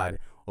boy Todd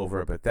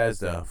over at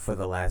Bethesda for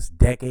the last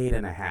decade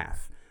and a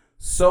half.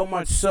 So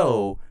much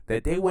so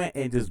that they went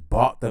and just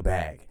bought the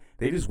bag.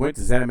 They just went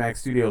to ZeniMax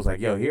Studios like,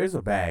 yo, here's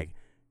a bag.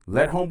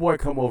 Let homeboy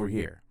come over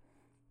here.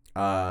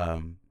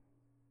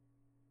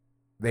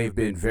 They've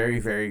been very,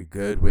 very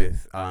good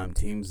with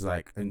teams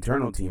like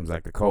internal teams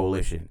like the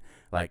Coalition,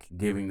 like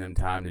giving them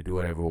time to do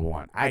whatever we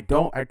want. I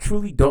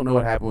truly don't know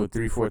what happened with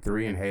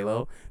 343 and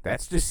Halo.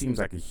 That just seems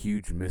like a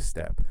huge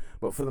misstep.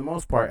 But for the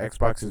most part,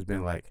 Xbox has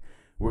been like,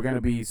 we're going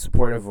to be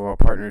supportive of our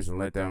partners and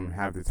let them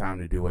have the time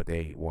to do what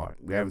they want.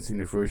 We haven't seen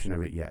the fruition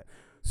of it yet.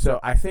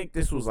 So I think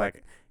this was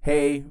like,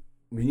 hey,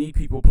 we need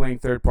people playing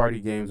third-party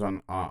games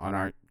on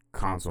our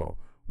console.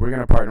 We're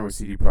going to partner with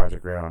CD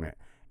Projekt Red on it.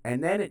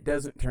 And then it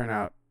doesn't turn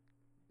out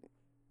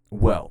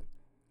well.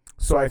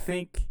 So I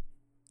think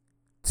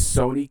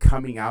Sony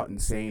coming out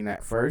and saying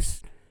that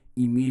first,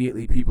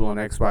 immediately people on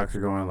Xbox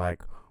are going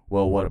like,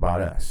 well, what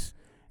about us?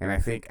 And I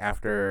think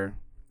after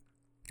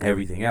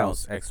everything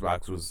else,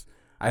 Xbox was,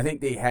 I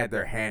think they had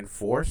their hand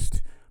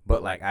forced,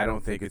 but like I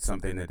don't think it's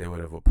something that they would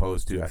have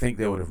opposed to. I think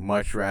they would have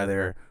much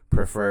rather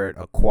preferred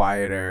a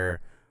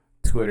quieter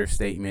Twitter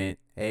statement.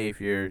 Hey,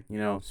 if you're,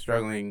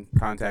 struggling,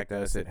 contact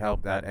us at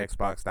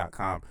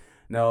help.xbox.com.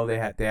 No, they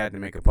had to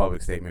make a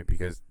public statement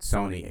because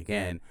Sony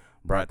again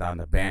brought down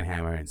the ban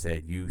hammer and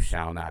said you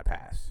shall not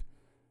pass.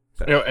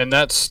 So. And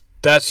that's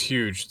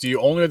huge. The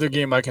only other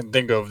game I can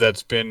think of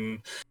that's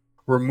been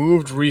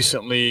removed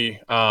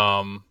recently,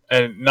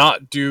 and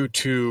not due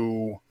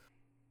to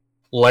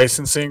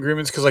licensing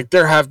agreements, because like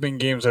there have been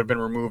games that have been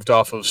removed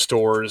off of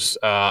stores.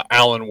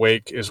 Alan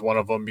Wake is one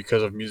of them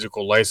because of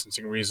musical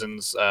licensing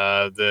reasons.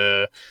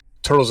 The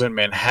Turtles in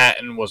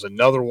Manhattan was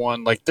another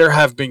one. Like there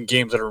have been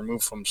games that are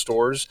removed from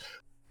stores,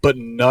 but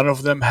none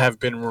of them have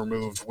been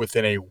removed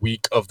within a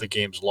week of the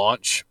game's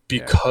launch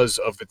because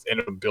of its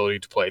inability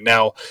to play.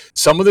 Now,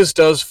 some of this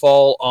does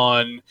fall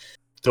on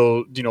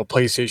the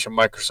PlayStation,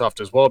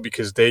 Microsoft as well,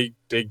 because they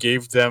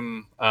gave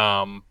them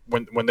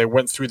when they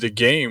went through the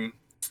game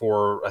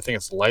for, I think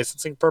it's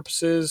licensing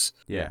purposes.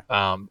 Yeah.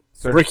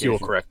 Ricky will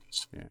correct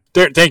us.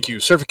 Yeah. Thank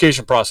you.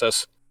 Certification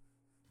process.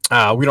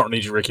 We don't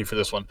need you, Ricky, for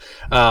this one.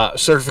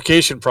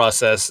 Certification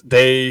process.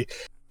 They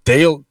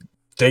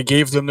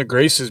gave them the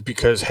graces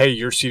because, hey,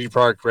 your CD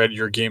Projekt Red,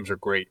 your games are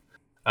great.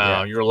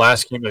 Your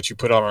last game that you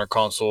put out on our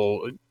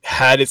console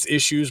had its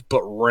issues,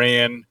 but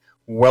ran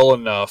well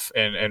enough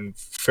and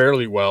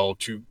fairly well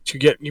to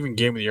get even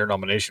Game of the Year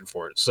nomination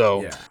for it.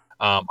 So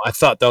I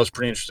thought that was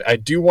pretty interesting. I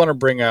do want to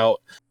bring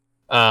out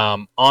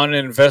on an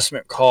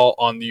investment call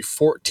on the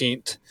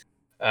 14th.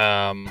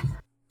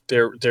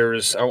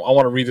 There's I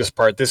want to read this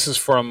part. This is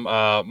from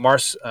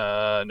what's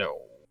the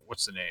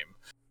name?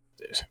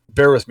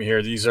 Bear with me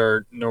here. These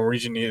are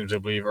Norwegian names, I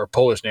believe, or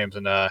Polish names.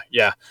 And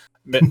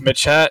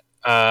Michat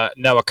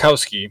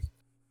Nowakowski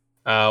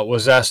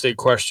was asked a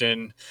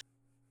question,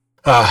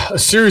 a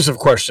series of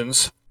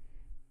questions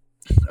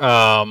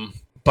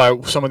by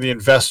some of the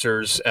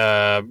investors,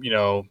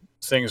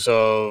 things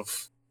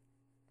of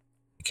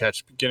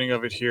catch the beginning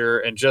of it here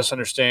and just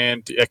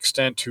understand the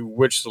extent to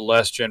which the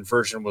last gen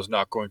version was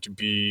not going to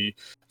be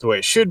the way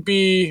it should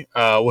be.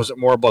 Was it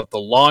more about the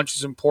launch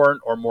is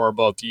important, or more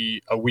about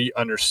we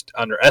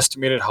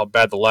underestimated how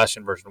bad the last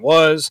gen version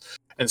was?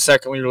 And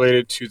secondly,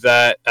 related to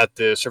that, at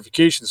the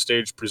certification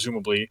stage,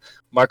 presumably,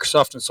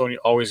 Microsoft and Sony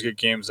always get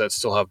games that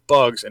still have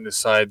bugs and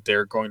decide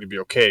they're going to be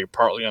okay,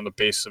 partly on the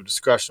basis of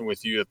discussion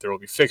with you that there will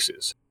be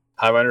fixes.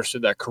 Have I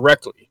understood that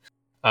correctly?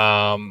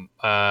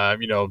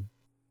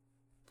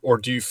 Or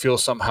do you feel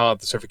somehow that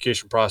the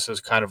certification process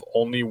kind of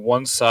only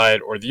one side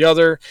or the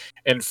other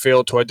and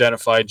failed to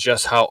identify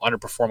just how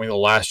underperforming the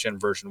last gen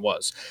version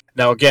was?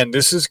 Now, again,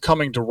 this is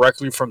coming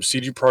directly from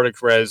CD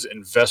Projekt Red's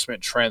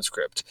investment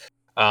transcript.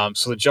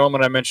 So the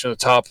gentleman I mentioned at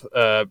the top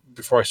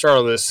before I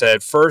started this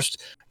said,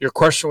 first, your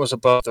question was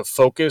about the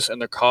focus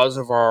and the cause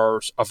of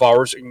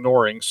ours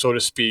ignoring, so to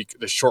speak,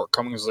 the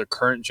shortcomings of the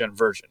current gen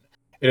version.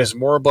 It is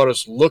more about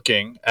us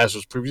looking, as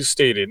was previously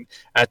stated,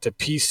 at the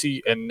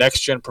PC and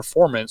next-gen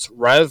performance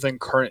rather than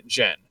current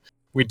gen.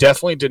 We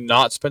definitely did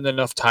not spend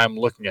enough time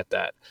looking at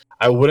that.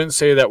 I wouldn't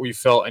say that we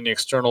felt any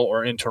external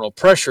or internal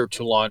pressure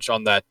to launch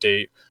on that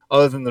date,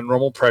 other than the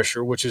normal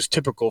pressure, which is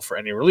typical for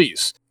any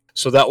release.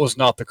 So that was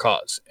not the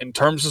cause. In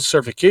terms of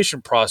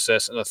certification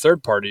process and the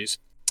third parties,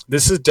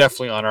 this is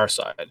definitely on our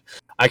side.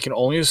 I can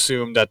only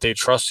assume that they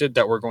trusted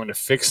that we're going to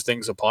fix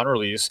things upon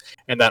release,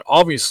 and that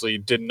obviously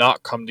did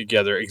not come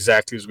together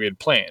exactly as we had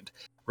planned.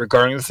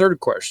 Regarding the third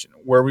question,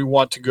 where we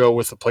want to go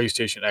with the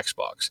PlayStation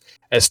Xbox.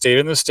 As stated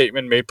in the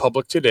statement made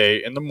public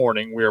today in the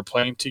morning, we are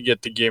planning to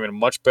get the game in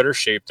much better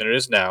shape than it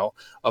is now,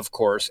 of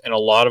course, and a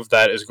lot of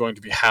that is going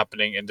to be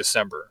happening in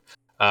December.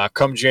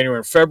 Come January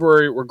and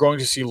February, we're going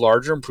to see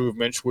larger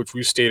improvements, which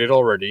we've stated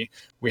already.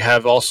 We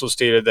have also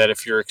stated that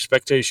if your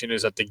expectation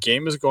is that the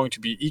game is going to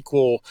be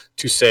equal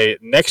to, say,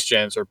 next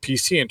gens or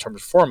PC in terms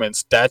of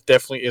performance, that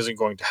definitely isn't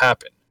going to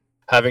happen.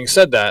 Having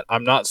said that,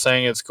 I'm not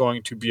saying it's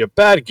going to be a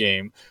bad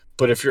game,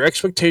 but if your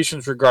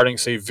expectations regarding,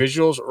 say,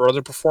 visuals or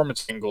other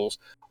performance angles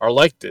are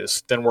like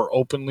this, then we're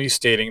openly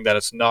stating that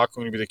it's not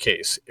going to be the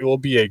case. It will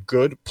be a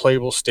good,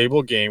 playable,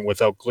 stable game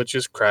without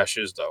glitches,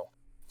 crashes, though.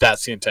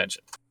 That's the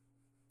intention.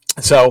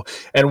 So,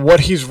 and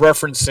what he's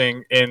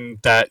referencing in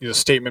that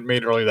statement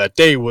made earlier that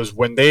day was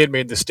when they had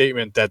made the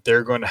statement that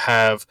they're going to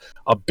have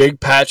a big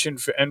patch in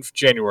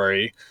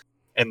January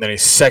and then a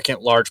second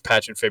large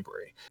patch in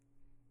February.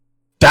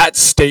 That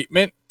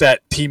statement that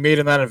he made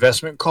in that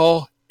investment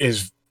call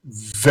is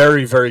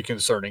very, very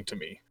concerning to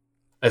me.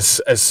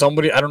 As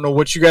somebody, I don't know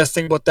what you guys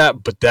think about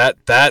that, but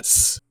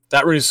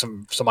that raises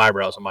some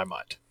eyebrows on my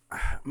mind.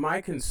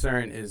 My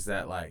concern is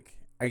that, like,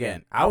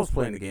 again, I was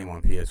playing the game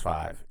on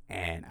PS5,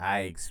 and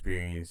I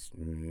experienced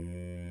maybe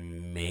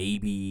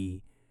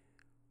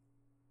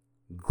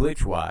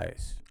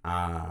glitch-wise,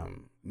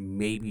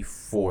 maybe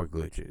 4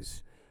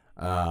 glitches,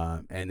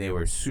 and they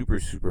were super,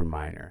 super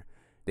minor.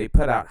 They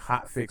put out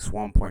hotfix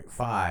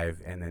 1.5,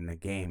 and then the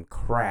game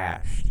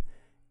crashed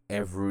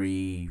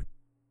every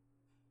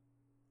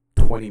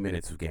 20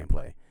 minutes of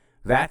gameplay.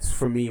 That's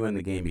for me when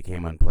the game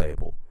became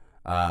unplayable.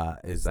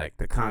 Is like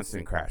the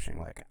constant crashing.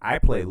 Like I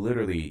play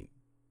literally.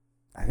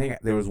 I think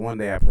there was one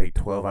day I played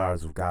 12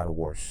 hours of God of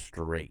War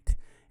straight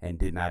and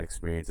did not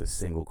experience a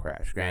single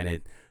crash.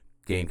 Granted,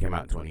 game came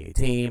out in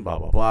 2018, blah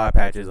blah blah,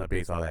 patches,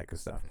 updates, all that good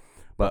stuff.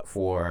 But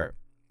for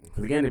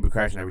the game to be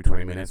crashing every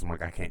 20 minutes, I'm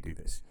like, I can't do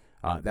this.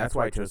 That's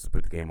why I chose to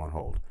put the game on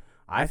hold.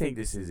 I think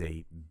this is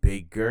a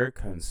bigger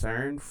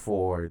concern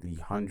for the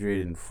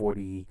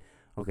 140,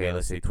 okay,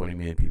 let's say 20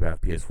 million people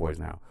have PS4s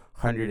now.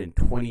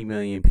 120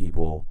 million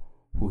people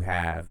who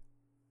have,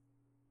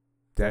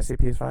 did I say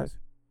PS5s?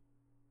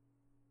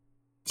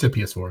 To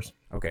PS4s.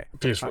 Okay.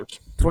 PS4s.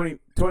 20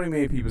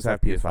 million people have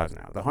PS5s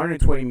now. The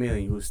 120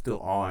 million who's still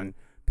on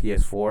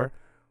PS4,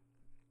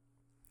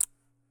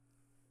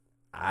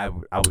 I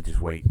would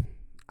just wait.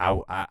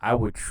 I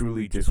would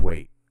truly just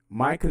wait.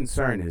 My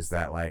concern is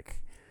that,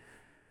 like,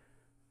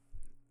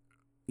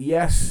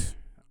 yes,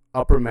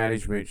 upper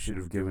management should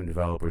have given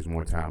developers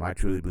more time. I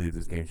truly believe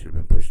this game should have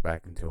been pushed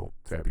back until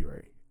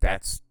February.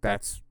 That's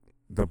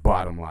the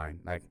bottom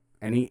line. Like,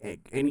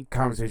 any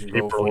conversation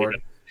go forward.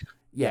 Even.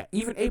 Yeah,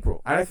 even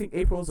April. And I think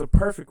April is a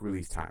perfect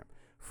release time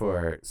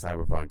for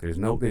Cyberpunk.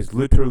 There's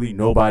literally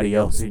nobody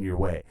else in your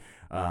way.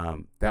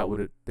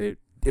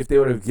 If they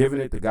would have given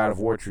it the God of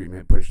War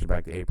treatment, pushed it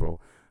back to April,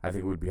 I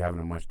think we'd be having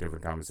a much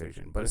different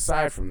conversation. But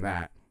aside from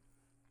that,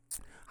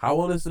 how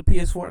old is the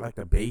PS4? Like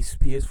the base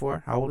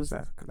PS4? How old is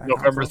that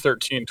November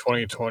 13,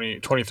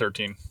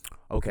 2013.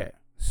 Okay,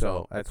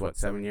 so that's what,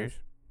 7 years?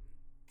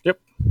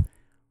 Yep.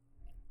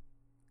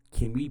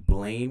 Can we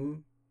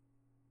blame...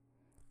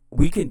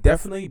 We can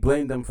definitely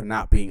blame them for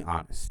not being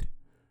honest.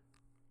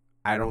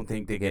 I don't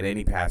think they get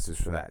any passes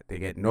for that. They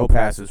get no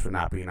passes for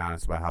not being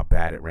honest about how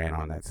bad it ran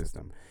on that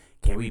system.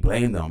 Can we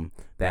blame them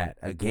that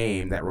a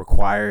game that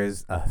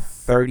requires a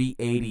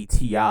 3080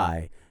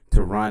 Ti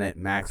to run at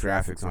max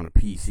graphics on a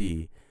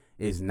PC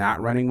is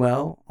not running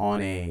well on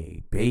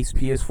a base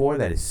PS4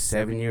 that is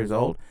 7 years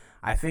old?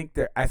 I think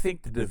the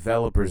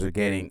developers are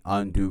getting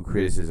undue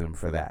criticism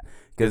for that,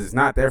 because it's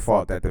not their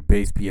fault that the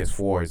base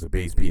PS4 is a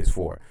base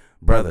PS4.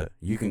 Brother,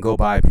 you can go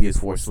buy a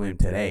PS4 Slim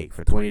today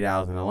for $20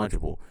 in a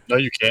Lunchable. No,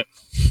 you can't.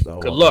 So,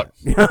 good luck.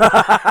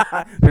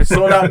 They're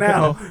sold out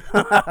now.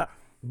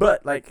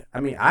 But, like,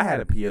 I mean, I had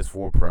a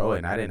PS4 Pro,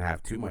 and I didn't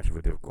have too much of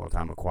a difficult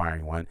time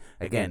acquiring one.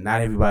 Again,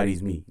 not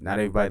everybody's me. Not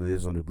everybody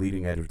lives on the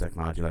bleeding edge of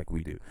technology like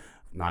we do.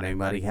 Not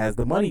everybody has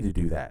the money to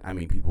do that. I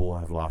mean, people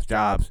have lost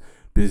jobs,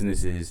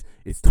 businesses.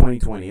 It's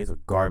 2020. It's a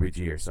garbage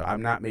year. So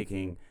I'm not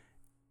making...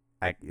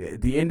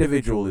 the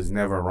individual is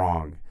never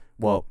wrong.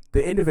 Well,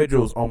 the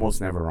individual is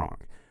almost never wrong.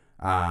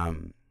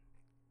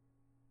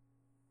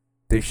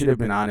 They should have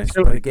been honest.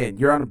 But again,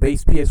 you're on a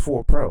base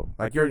PS4 Pro.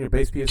 Like, you're on your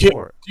base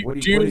PS4.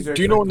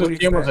 Do you know when this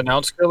game was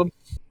announced, Caleb?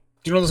 Do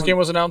you know when this game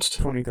was announced?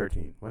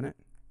 2013, wasn't it?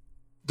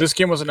 This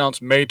game was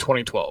announced May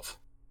 2012.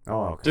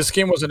 Oh, okay. This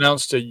game was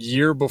announced a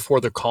year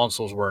before the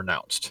consoles were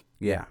announced.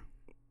 Yeah.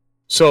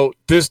 So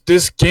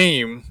this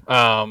game,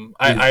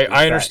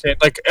 I understand.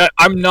 Like,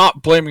 I'm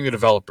not blaming the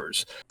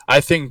developers.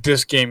 I think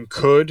this game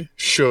could,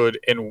 should,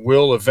 and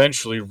will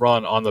eventually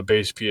run on the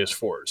base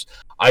PS4s.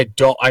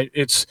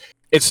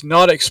 It's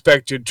not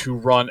expected to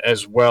run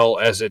as well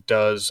as it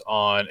does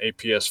on a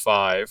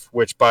PS5,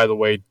 which, by the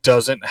way,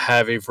 doesn't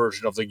have a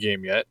version of the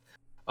game yet,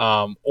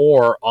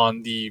 or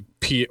on the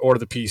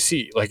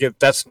PC. Like,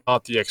 that's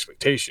not the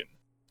expectation.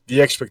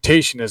 The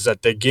expectation is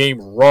that the game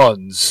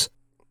runs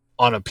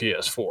on a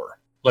PS4.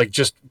 Like,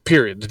 just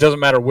period. It doesn't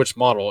matter which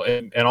model.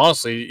 And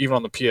honestly, even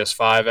on the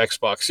PS5,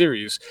 Xbox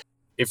Series,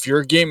 if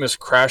your game is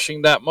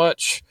crashing that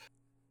much,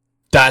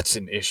 that's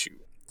an issue.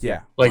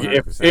 Yeah. Like,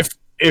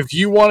 if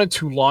you wanted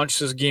to launch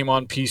this game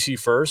on PC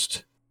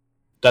first,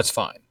 that's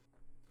fine.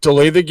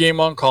 Delay the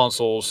game on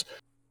consoles,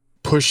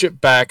 push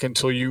it back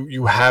until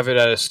you have it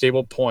at a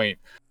stable point,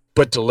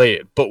 but delay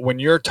it. But when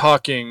you're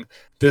talking,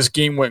 this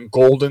game went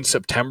gold in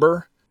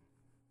September,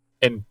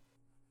 and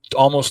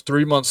almost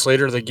 3 months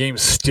later, the game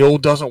still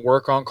doesn't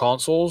work on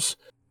consoles,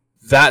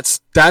 that's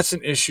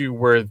an issue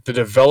where the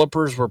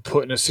developers were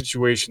put in a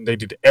situation they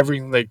did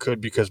everything they could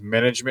because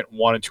management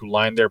wanted to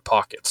line their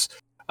pockets.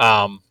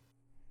 And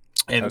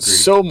Agreed.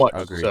 So much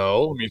Agreed.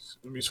 So,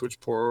 let me switch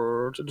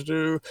port.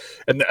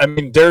 And I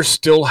mean, they're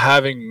still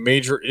having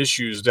major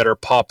issues that are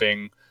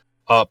popping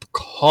up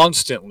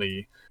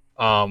constantly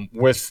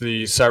with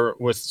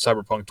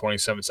Cyberpunk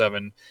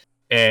 2077,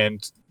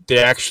 and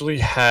they actually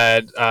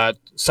had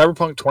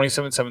Cyberpunk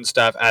 2077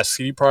 staff ask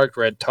CD Projekt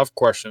Red tough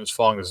questions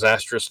following a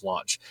disastrous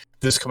launch.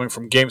 This coming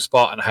from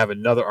GameSpot, and I have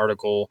another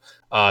article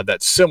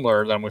that's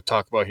similar that I'm going to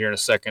talk about here in a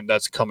second.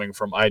 That's coming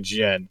from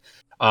IGN.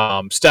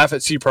 Staff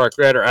at CD Projekt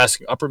Red are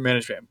asking upper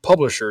management and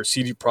publisher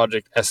CD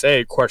Projekt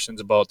SA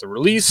questions about the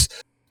release.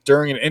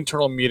 During an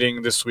internal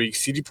meeting this week,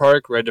 CD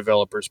Projekt Red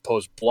developers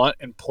posed blunt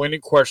and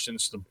pointed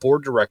questions to the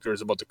board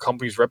directors about the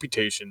company's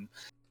reputation,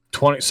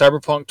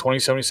 Cyberpunk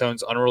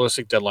 2077's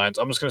unrealistic deadlines.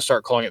 I'm just going to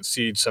start calling it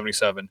Seed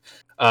 77,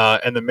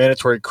 and the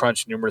mandatory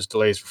crunch and numerous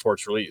delays before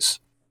its release.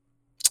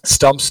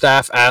 Stump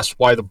staff asked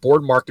why the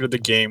board marketed the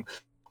game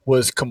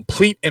was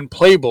complete and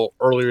playable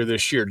earlier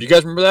this year. Do you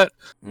guys remember that?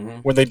 Mm-hmm.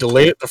 When they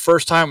delayed it the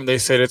first time and they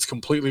said it's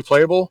completely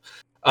playable?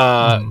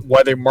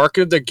 Why they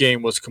marketed the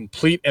game was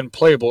complete and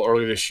playable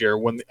earlier this year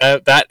when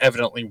that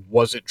evidently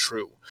wasn't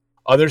true.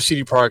 Other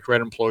CD Projekt Red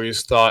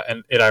employees thought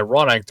it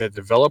ironic that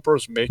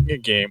developers making a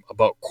game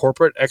about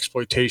corporate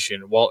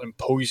exploitation while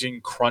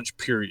imposing crunch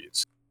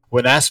periods.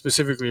 When asked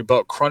specifically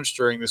about crunch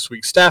during this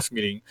week's staff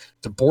meeting,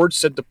 the board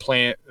said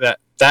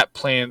that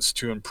plans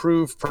to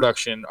improve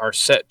production are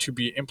set to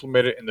be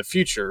implemented in the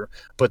future,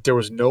 but there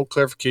was no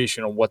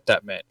clarification on what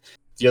that meant.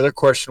 The other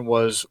question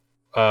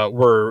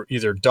were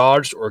either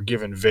dodged or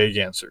given vague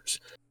answers.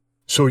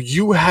 So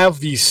you have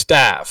these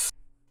staff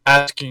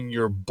asking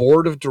your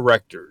board of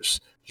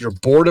directors, your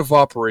board of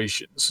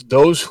operations,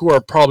 those who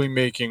are probably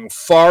making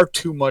far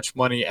too much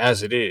money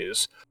as it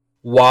is,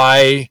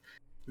 why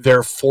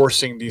they're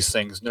forcing these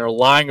things. And they're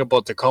lying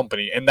about the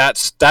company. And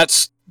that's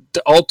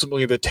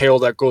ultimately the tale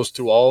that goes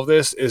through all of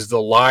this is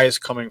the lies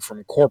coming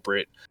from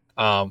corporate,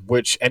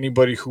 which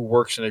anybody who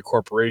works in a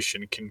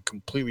corporation can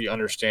completely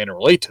understand and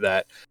relate to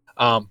that.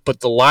 But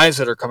the lies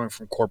that are coming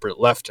from corporate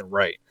left and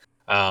right.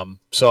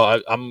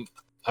 So I'm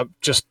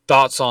just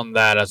thoughts on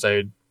that as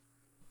I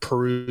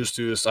peruse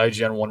through this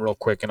IGN one real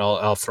quick, and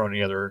I'll throw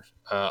any other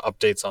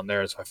updates on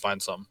there as I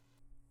find some.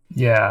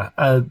 Yeah,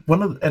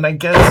 and I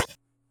guess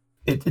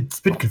it's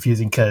been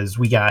confusing because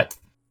we got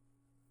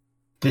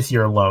this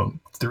year alone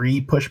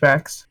 3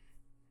 pushbacks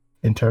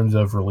in terms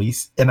of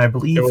release, and I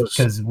believe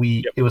because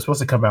it was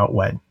supposed to come out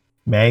when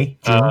May,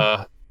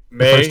 June,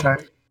 May, first time?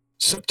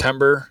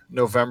 September,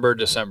 November,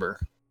 December.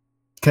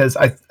 Because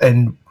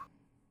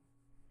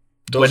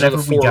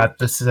whenever we got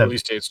this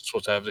release dates we're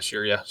supposed to have this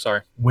year, yeah.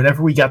 Sorry.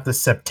 Whenever we got the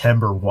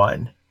September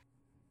one,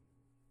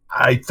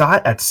 I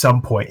thought at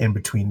some point in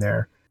between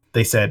there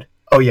they said,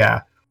 "Oh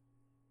yeah,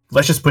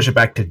 let's just push it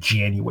back to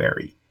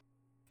January,"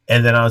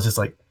 and then I was just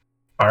like,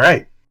 "All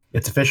right,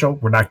 it's official.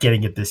 We're not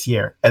getting it this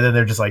year." And then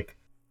they're just like,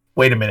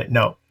 "Wait a minute,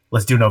 no,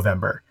 let's do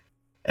November,"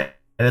 and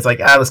it's like,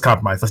 let's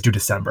compromise. Let's do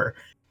December,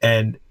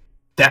 and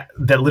that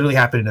literally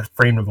happened in a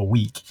frame of a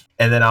week.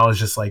 And then I was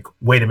just like,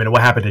 wait a minute,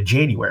 what happened to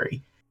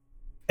January?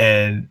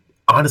 And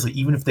honestly,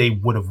 even if they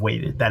would have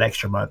waited that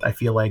extra month, I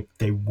feel like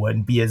they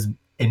wouldn't be as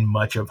in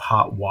much of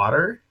hot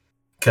water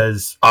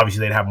because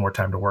obviously they'd have more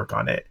time to work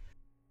on it.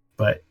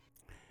 But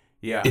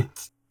yeah,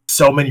 it's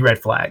so many red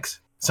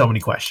flags, so many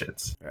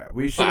questions. Yeah,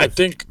 we should have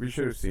seen it. We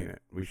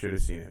should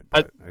have seen it.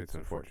 But it's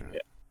unfortunate. Yeah.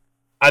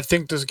 I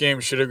think this game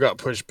should have got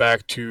pushed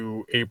back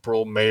to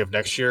April, May of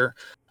next year.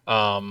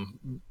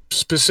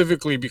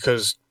 Specifically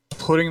because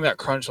putting that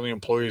crunch on the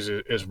employees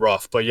is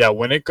rough. But yeah,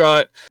 when it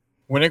got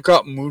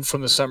moved from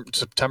the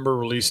September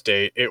release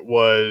date, it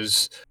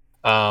was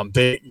they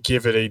didn't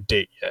give it a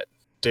date yet.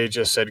 They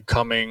just said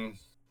coming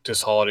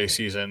this holiday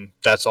season.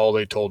 That's all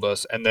they told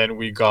us. And then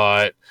we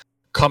got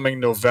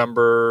coming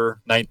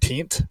November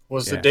 19th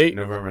was the date.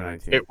 November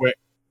 19th.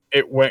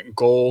 It went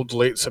gold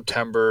late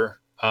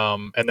September.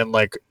 And then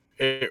like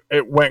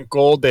it went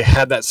gold. They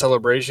had that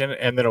celebration,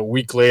 and then a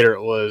week later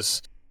it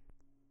was,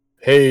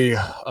 hey,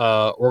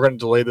 we're going to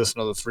delay this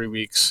another 3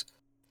 weeks,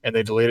 and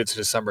they delayed it to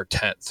December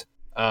 10th.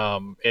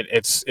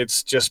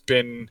 It's just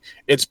been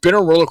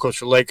a roller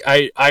coaster. Like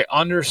I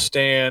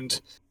understand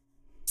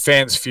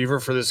fans' fever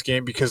for this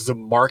game because the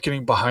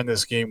marketing behind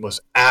this game was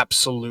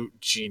absolute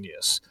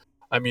genius.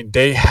 I mean,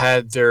 they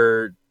had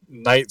their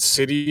Night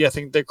City, I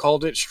think they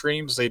called it,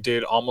 streams. They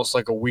did almost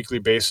like a weekly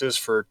basis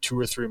for 2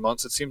 or 3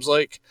 months, it seems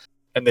like,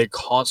 and they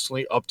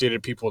constantly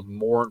updated people with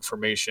more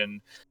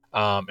information.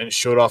 And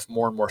showed off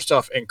more and more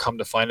stuff, and come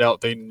to find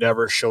out they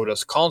never showed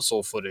us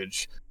console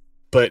footage,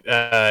 but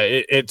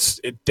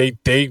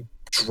they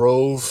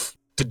drove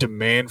the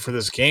demand for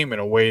this game in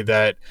a way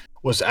that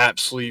was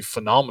absolutely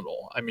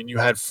phenomenal. I mean, you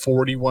had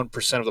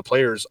 41% of the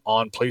players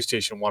on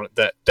PlayStation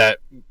that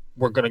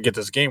were going to get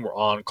this game were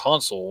on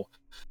console,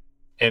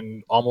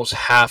 and almost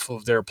half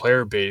of their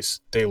player base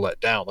they let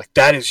down. Like,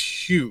 that is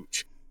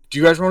huge. Do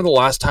you guys remember the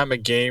last time a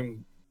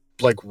game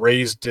like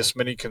raised this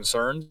many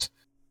concerns?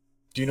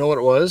 Do you know what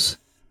it was?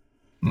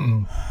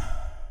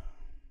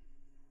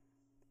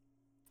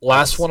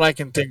 Last one I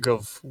can think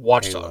of,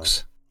 Watch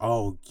Dogs.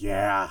 Oh,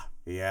 yeah.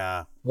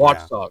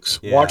 Watch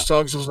Dogs. Yeah. Watch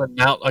Dogs was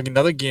announced, like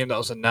another game that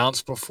was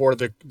announced before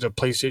the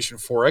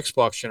PlayStation 4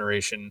 Xbox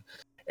generation,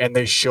 and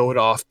they showed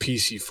off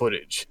PC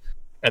footage.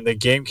 And the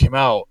game came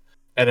out,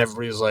 and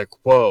everybody's like,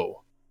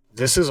 whoa,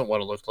 this isn't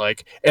what it looked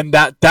like. And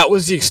that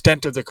was the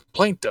extent of the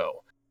complaint,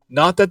 though.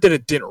 Not that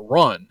it didn't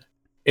run.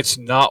 It's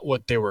not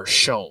what they were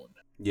shown.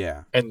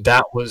 Yeah. And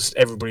that was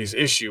everybody's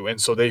issue.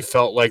 And so they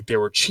felt like they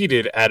were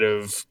cheated out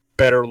of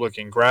better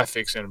looking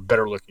graphics and a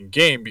better looking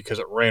game because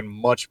it ran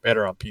much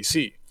better on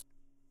PC.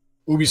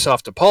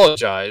 Ubisoft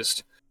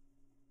apologized,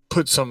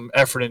 put some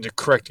effort into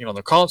correcting on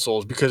the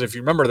consoles, because if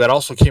you remember, that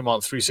also came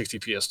on 360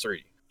 PS3.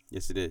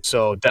 Yes, it did.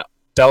 So that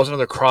was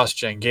another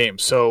cross-gen game.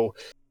 So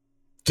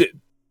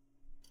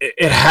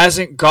it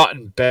hasn't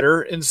gotten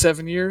better in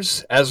 7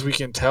 years. As we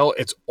can tell,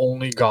 it's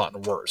only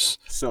gotten worse.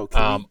 So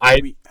can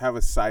we have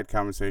a side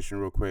conversation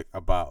real quick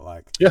about,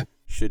 like,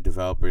 should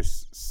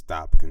developers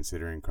stop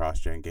considering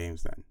cross-gen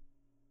games then?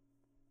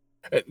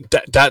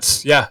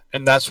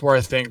 And that's where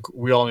I think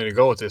we all need to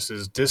go with this.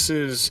 Stop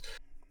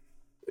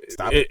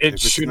it. If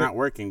it's not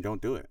working,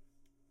 don't do it.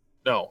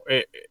 No,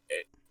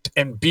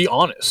 and be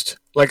honest.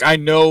 Like, I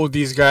know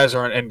these guys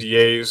are on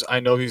NDAs. I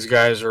know these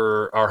guys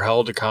are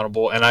held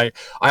accountable, and I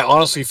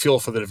honestly feel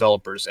for the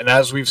developers. And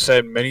as we've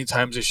said many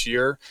times this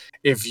year,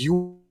 if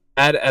you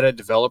mad at a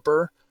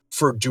developer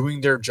for doing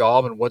their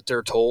job and what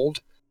they're told,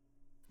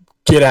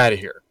 get out of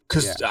here.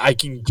 Because I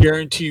can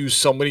guarantee you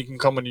somebody can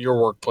come into your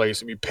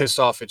workplace and be pissed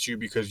off at you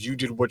because you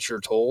did what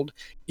you're told,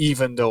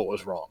 even though it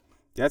was wrong.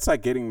 That's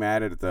like getting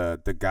mad at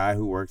the guy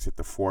who works at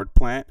the Ford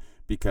plant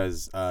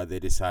because they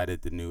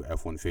decided the new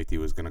F-150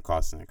 was going to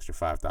cost an extra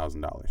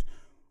 $5,000.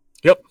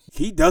 Yep.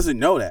 He doesn't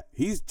know that.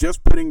 He's just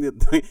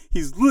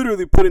he's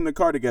literally putting the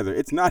car together.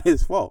 It's not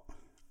his fault.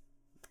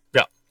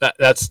 Yeah,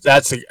 that's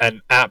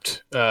an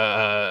apt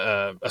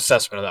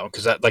assessment of that one,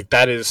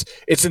 because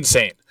it's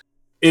insane.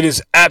 It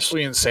is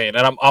absolutely insane,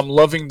 and I'm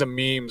loving the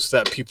memes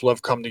that people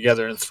have come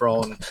together and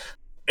thrown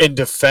in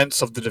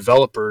defense of the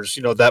developers.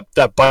 You know,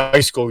 that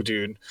bicycle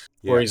dude,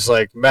 where he's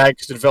like, "Mad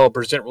because the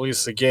developers didn't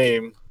release the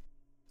game,"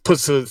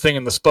 puts the thing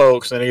in the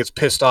spokes, and then he gets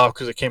pissed off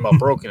because it came out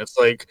broken. It's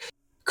like,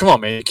 come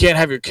on, man, you can't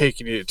have your cake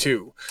and eat it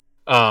too.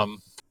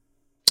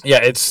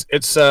 It's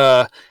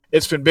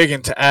been big,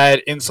 and to add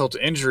insult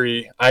to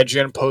injury,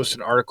 IGN posted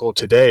an article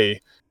today,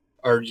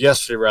 or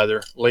yesterday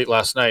rather, late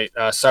last night.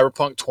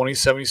 Cyberpunk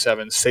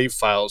 2077 save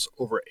files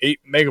over 8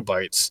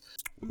 megabytes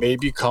may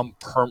become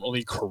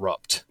permanently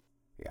corrupt.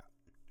 Yeah,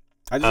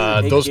 I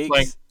just those gigs?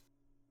 Playing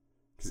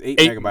 8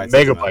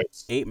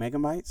 megabytes. 8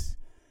 megabytes.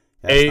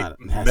 That's not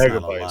a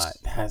lot.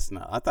 That's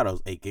not. I thought it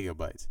was 8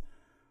 gigabytes.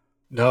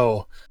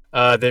 No,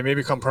 they may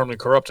become permanently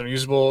corrupt.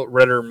 Unusable.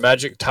 Redder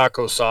Magic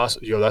Taco Sauce.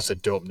 Yo, that's a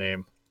dope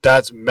name.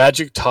 That's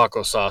Magic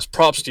Taco Sauce.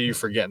 Props to you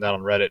for getting that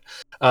on Reddit.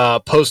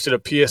 Posted a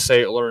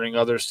PSA alerting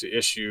others to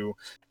issue,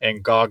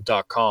 and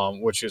GOG.com,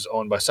 which is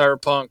owned by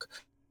Cyberpunk.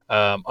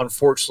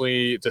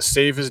 Unfortunately, the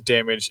save is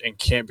damaged and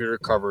can't be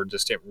recovered. The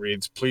statement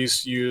reads,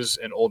 "Please use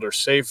an older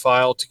save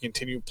file to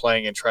continue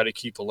playing and try to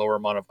keep a lower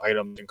amount of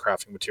items and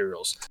crafting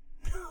materials."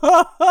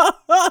 I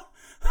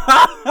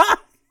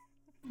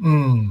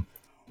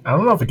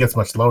don't know if it gets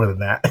much lower than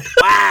that.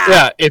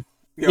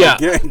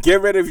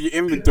 Get rid of your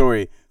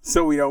inventory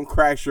so we don't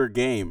crash your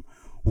game.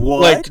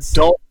 What? Like,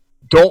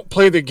 don't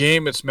play the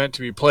game it's meant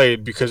to be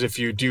played, because if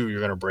you do,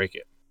 you're gonna break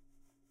it.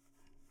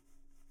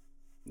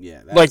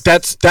 Yeah,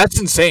 that's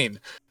insane.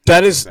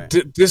 That is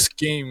this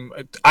game.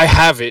 I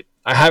have it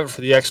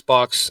for the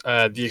Xbox.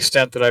 The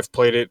extent that I've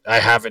played it, I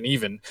haven't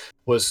even,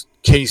 was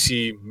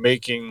Casey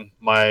making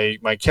my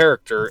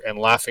character and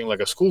laughing like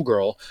a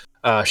schoolgirl.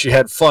 She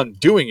had fun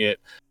doing it,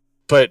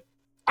 but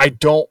I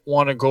don't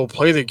want to go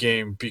play the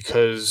game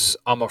because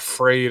I'm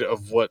afraid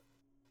of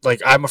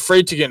I'm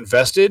afraid to get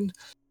invested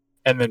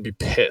and then be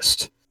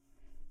pissed.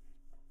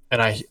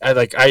 And I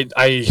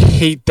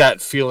hate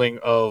that feeling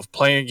of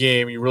playing a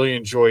game, you really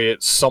enjoy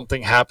it,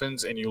 something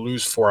happens and you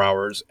lose 4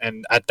 hours,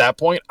 and at that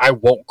point I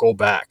won't go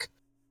back.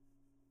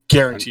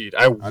 Guaranteed.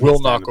 I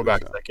will not go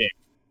back to that game.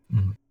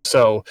 Mm-hmm.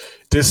 So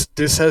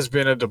this has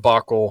been a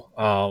debacle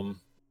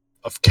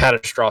of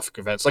catastrophic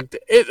events. Like,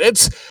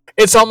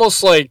 it's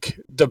almost like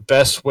the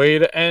best way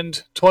to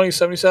end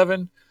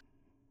 2077,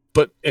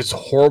 but it's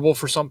horrible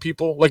for some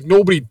people. Like,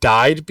 nobody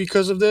died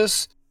because of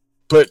this,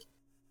 but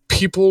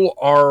people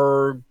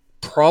are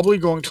probably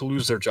going to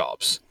lose their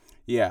jobs.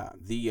 Yeah,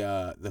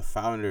 the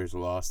founders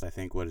lost, I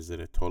think, what is it,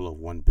 a total of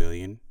 $1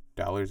 billion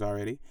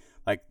already?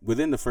 Like,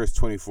 within the first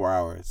 24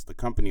 hours, the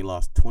company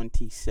lost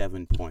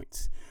 27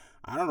 points.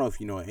 I don't know if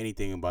you know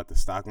anything about the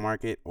stock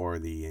market or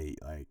the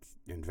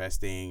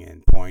investing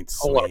and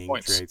swing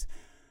trades.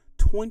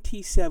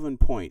 27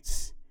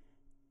 points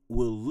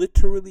will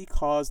literally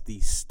cause the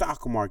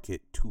stock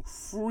market to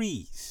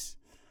freeze.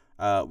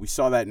 We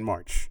saw that in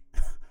March.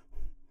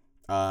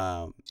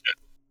 But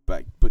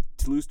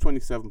to lose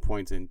 27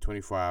 points in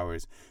 24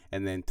 hours,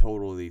 and then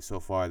totally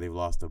so far they've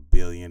lost $1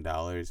 billion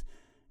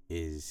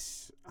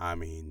is, I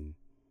mean,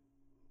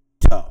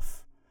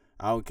 tough.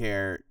 I don't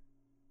care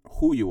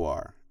who you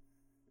are.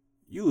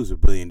 You lose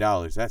 $1 billion,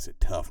 that's a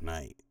tough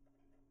night.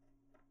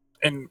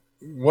 And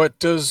what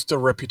does the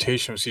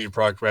reputation of CD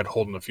Projekt Red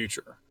hold in the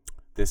future?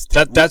 That's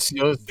the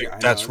other thing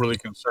that's really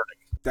concerning.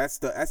 That's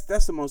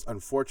the most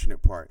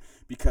unfortunate part,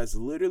 because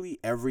literally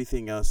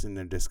everything else in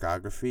their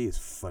discography is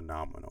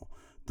phenomenal.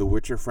 The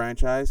Witcher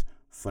franchise,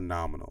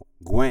 phenomenal.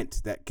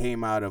 Gwent, that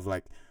came out of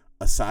like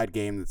a side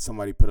game that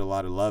somebody put a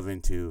lot of love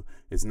into,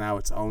 is now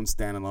its own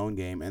standalone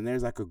game. And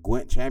there's like a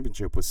Gwent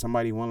championship where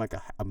somebody won like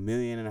 $1.5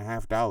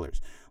 million.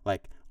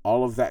 Like,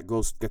 all of that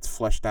gets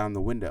flushed down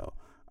the window.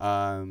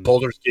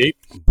 Baldur's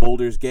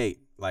Gate,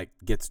 like,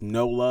 gets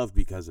no love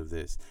because of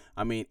this.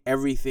 I mean,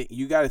 everything,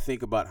 you got to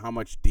think about how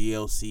much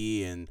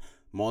DLC and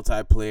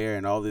multiplayer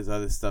and all this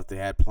other stuff they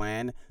had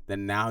planned that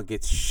now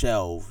gets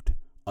shelved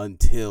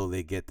until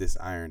they get this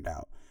ironed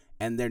out.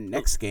 And their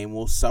next game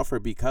will suffer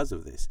because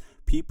of this.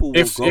 people will go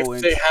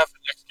if they have the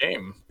next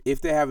game.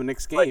 If they have a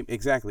next game,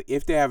 exactly.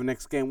 If they have a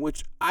next game,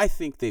 which I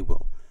think they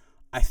will.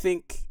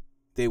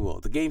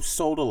 The game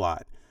sold a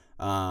lot.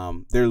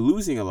 They're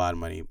losing a lot of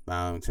money,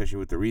 especially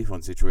with the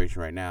refund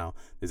situation right now.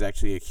 There's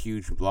actually a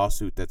huge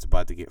lawsuit that's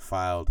about to get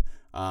filed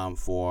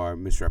for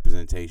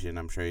misrepresentation.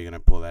 I'm sure you're gonna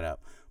pull that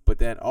up. But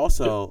then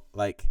also,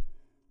 like,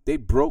 they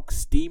broke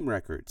Steam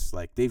records.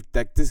 Like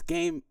this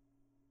game.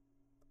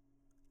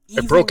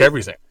 It broke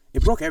everything.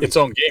 It broke everything. Its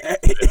own game.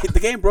 The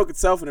game broke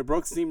itself, and it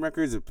broke Steam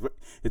records.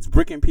 It's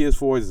bricking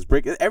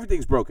PS4s.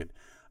 Everything's broken.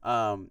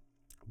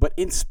 But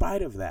in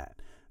spite of that,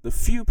 the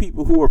few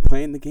people who are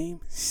playing the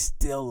game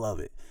still love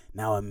it.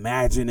 Now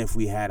imagine if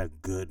we had a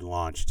good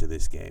launch to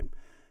this game.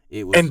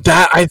 And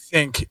that, I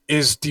think,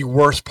 is the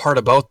worst part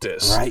about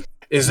this. Right.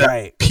 Is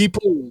that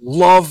people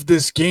love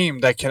this game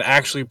that can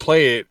actually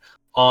play it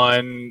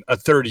on a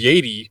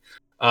 3080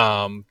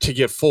 to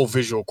get full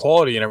visual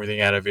quality and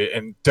everything out of it,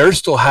 and they're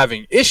still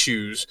having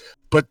issues,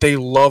 but they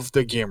love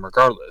the game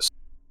regardless.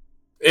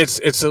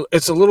 It's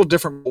a little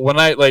different. When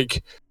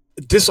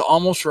this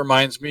almost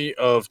reminds me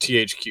of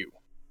THQ.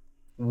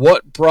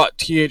 What brought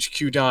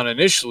THQ down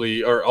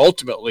initially, or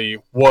ultimately,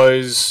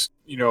 was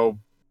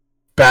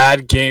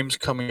bad games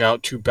coming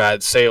out to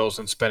bad sales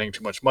and spending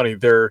too much money.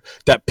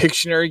 That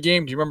Pictionary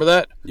game, do you remember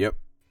that? Yep.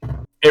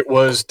 It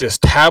was this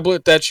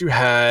tablet that you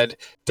had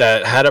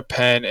that had a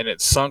pen, and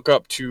it sunk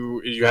up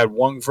to, you had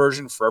one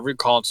version for every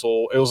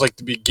console. It was like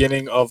the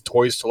beginning of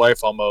Toys to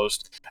Life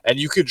almost, and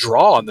you could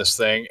draw on this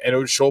thing and it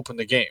would show up in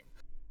the game,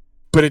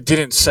 but it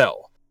didn't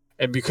sell.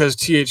 And because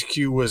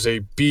THQ was a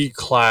B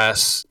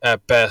class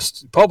at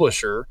best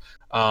publisher,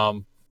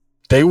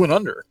 they went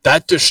under.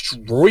 That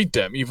destroyed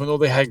them, even though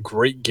they had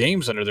great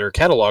games under their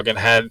catalog and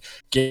had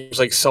games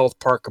like South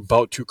Park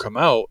about to come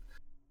out.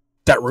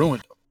 That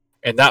ruined them,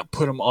 and that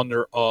put them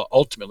under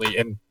ultimately.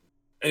 And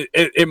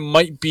it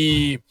might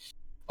be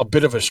a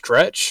bit of a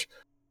stretch,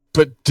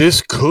 but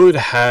this could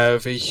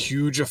have a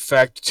huge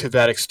effect to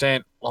that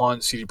extent on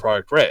CD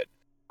Projekt Red.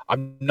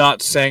 I'm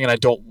not saying, and I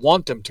don't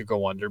want them to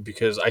go under,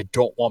 because I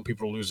don't want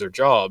people to lose their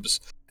jobs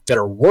that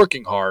are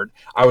working hard.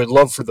 I would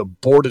love for the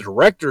board of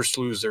directors to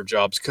lose their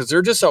jobs, because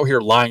they're just out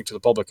here lying to the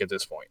public at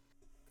this point.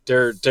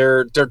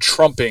 They're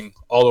trumping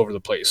all over the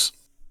place.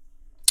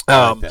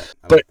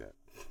 But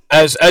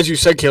as you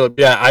said, Caleb,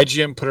 yeah,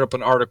 IGN put up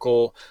an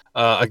article.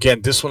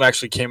 Again, this one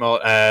actually came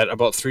out at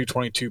about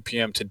 3:22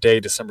 p.m.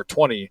 today, December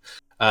 20.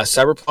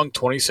 Cyberpunk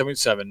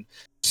 2077,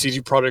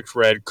 CD Projekt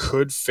Red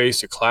could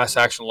face a class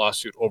action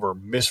lawsuit over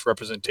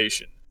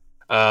misrepresentation.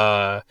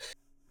 Action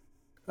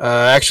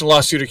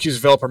lawsuit accused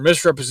developer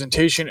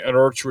misrepresentation in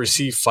order to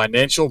receive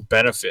financial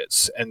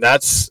benefits. And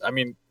that's,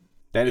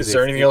 is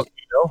there anything else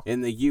you know?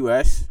 In the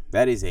U.S.,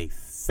 that is a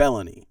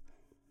felony.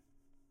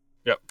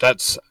 Yep,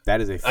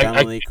 that is a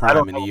felony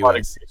crime in the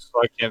U.S.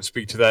 So I can't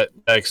speak to that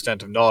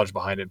extent of knowledge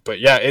behind it. But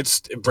yeah,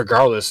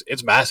 regardless,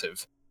 it's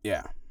massive.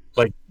 Yeah.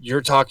 Like,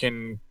 you're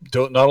talking,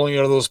 not only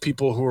are those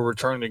people who are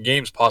returning the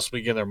games possibly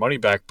getting their money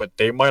back, but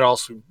they might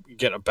also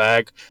get a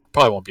bag.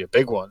 Probably won't be a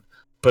big one,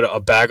 but a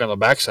bag on the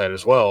backside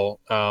as well,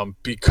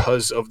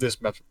 because of this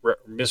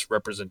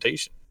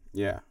misrepresentation.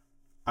 Yeah.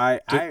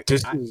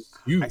 This is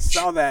huge. I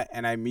saw that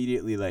and I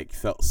immediately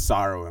felt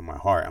sorrow in my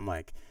heart. I'm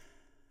like,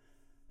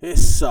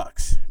 this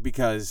sucks,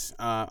 because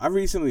I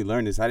recently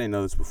learned this. I didn't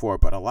know this before,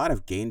 but a lot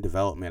of game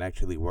development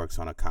actually works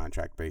on a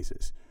contract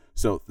basis.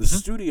 So the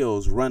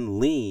studios run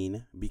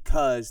lean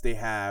because the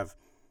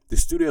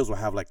studios will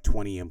have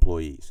 20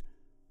 employees,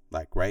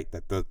 right?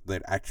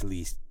 That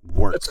actually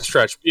work. That's a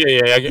stretch.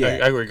 Yeah. I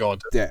agree with going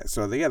to. Yeah.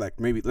 So they got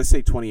maybe, let's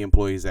say 20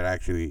 employees that are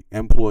actually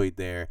employed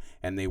there,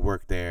 and they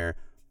work there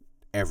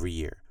every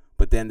year.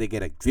 But then they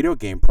get a video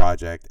game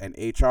project, and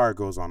HR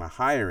goes on a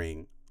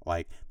hiring.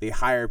 They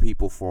hire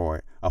people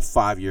for a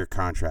 5-year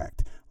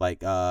contract.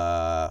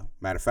 Matter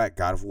of fact,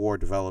 God of War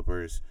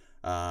developers.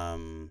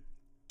 Who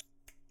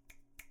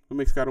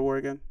makes God of War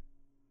again?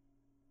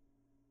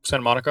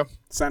 Santa Monica.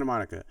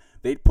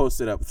 They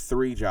posted up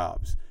 3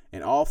 jobs,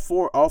 and all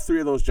 3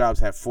 of those jobs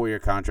have 4-year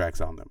contracts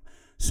on them.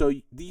 So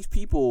these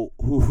people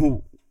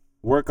who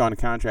work on a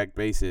contract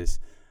basis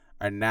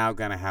are now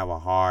gonna have a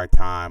hard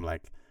time. A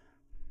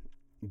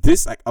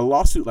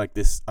lawsuit like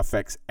this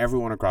affects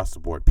everyone across the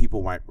board.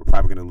 People are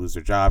probably gonna lose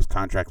their jobs.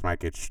 Contracts might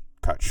get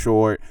cut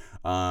short.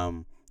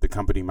 The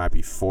company might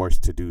be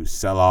forced to do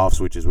sell-offs,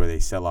 which is where they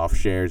sell off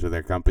shares of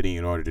their company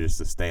in order just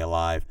to stay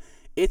alive.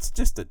 It's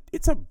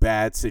a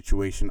bad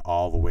situation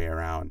all the way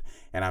around.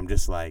 And I'm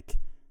just like,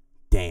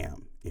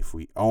 damn, if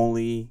we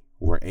only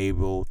were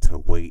able to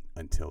wait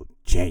until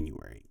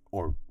January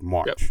or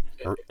March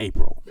or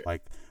April,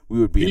 we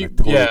would be in a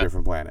totally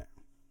different planet.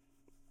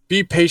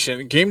 Be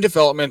patient. Game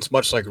development's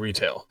much like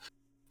retail.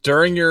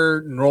 During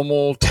your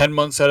normal 10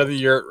 months out of the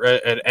year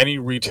at any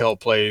retail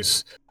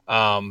place,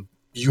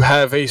 you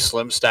have a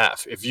slim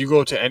staff. If you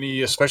go to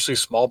any, especially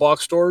small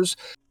box stores,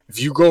 if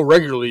you go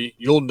regularly,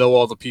 you'll know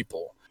all the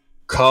people.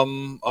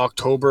 Come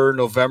October,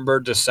 November,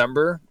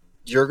 December,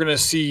 you're going to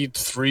see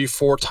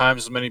 3-4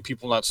 times as many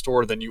people in that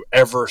store than you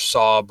ever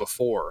saw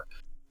before,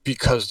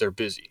 because they're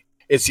busy.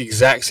 It's the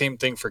exact same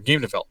thing for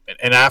game development.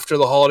 And after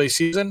the holiday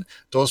season,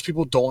 those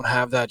people don't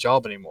have that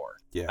job anymore.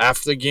 Yeah.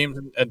 After the game's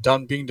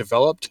done being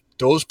developed,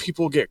 those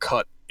people get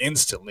cut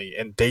instantly,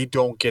 and they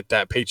don't get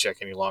that paycheck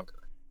any longer.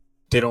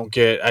 They don't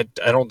get.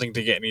 I don't think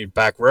they get any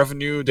back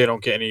revenue. They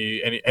don't get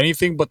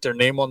anything but their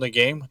name on the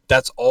game.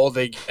 That's all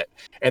they get,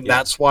 and Yeah.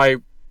 that's why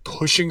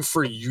pushing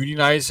for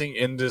unionizing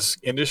in this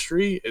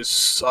industry is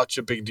such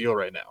a big deal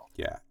right now.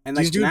 Yeah. And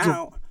These like dudes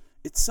now,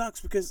 it sucks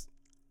because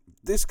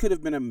this could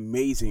have been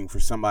amazing for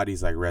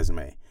somebody's like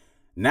resume.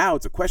 Now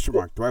it's a question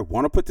mark. Do I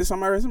want to put this on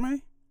my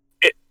resume?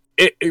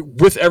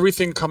 With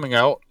everything coming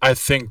out, I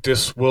think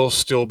this will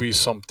still be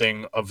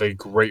something of a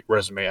great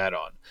resume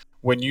add-on.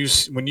 When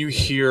you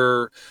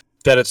hear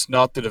that it's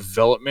not the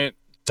development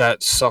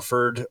that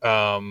suffered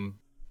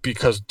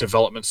because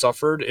development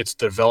suffered, it's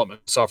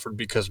development suffered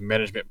because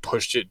management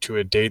pushed it to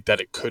a date that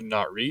it could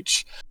not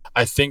reach.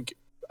 I think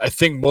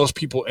most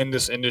people in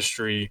this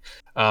industry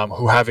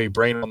who have a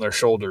brain on their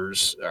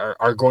shoulders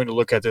are going to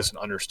look at this and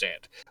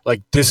understand.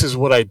 Like, this is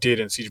what I did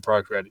in CD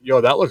Projekt Red.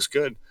 Yo, that looks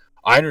good.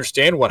 I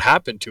understand what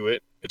happened to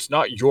it. It's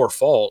not your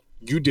fault.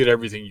 You did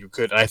everything you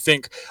could. And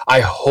I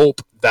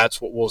hope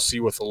that's what we'll see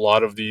with a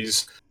lot of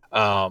these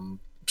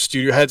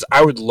studio heads.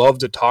 I would love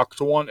to talk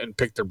to one and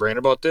pick their brain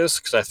about this,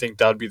 because I think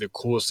that would be the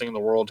coolest thing in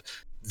the world,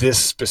 this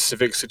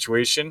specific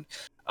situation.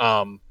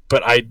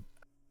 But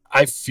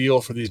I feel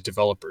for these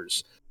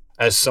developers.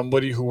 As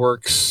somebody who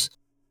works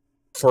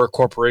for a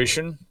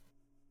corporation,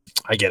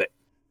 I get it.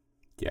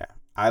 Yeah.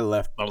 I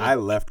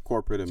left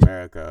corporate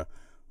America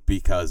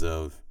because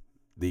of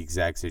the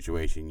exact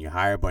situation. You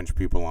hire a bunch of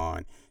people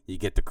on, you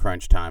get the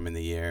crunch time in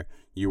the year,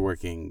 you're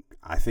working.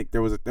 I think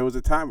there was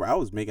a time where I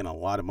was making a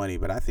lot of money,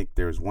 but I think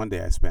there was one day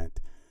I spent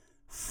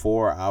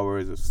 4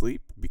 hours of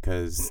sleep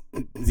because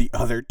the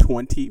other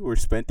 20 were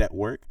spent at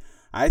work.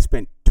 I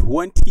spent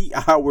 20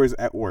 hours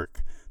at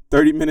work,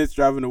 30 minutes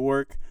driving to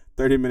work,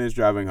 30 minutes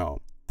driving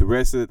home. The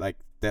rest of it, like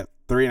that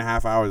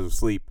 3.5 hours of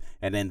sleep,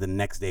 and then the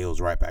next day I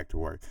was right back to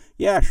work.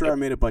 Yeah, sure, I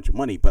made a bunch of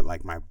money, but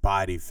like my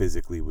body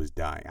physically was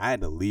dying. I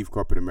had to leave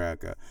corporate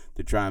America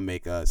to try and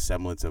make a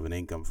semblance of an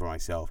income for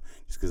myself,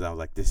 just because I was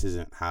like, this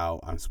isn't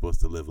how I'm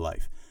supposed to live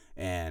life.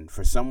 And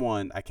for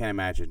someone, I can't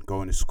imagine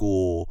going to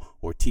school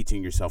or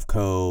teaching yourself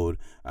code,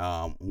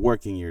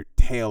 working your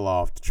tail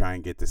off to try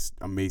and get this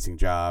amazing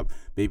job.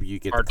 Maybe you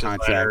get the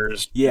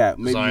contract. Yeah,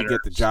 maybe you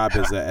get the job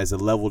as a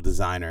level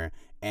designer.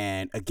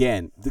 And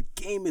again, the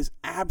game is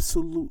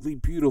absolutely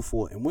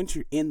beautiful. And once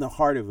you're in the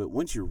heart of it,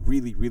 once you're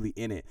really, really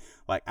in it,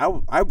 like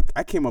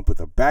I came up with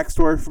a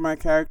backstory for my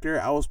character.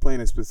 I was playing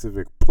a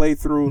specific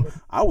playthrough.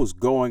 I was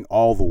going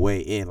all the way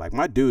in. Like,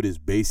 my dude is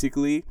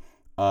basically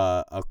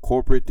a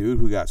corporate dude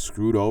who got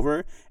screwed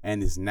over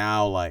and is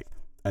now like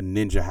a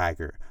ninja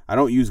hacker. I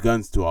don't use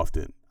guns too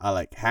often. I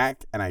like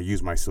hack and I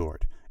use my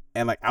sword.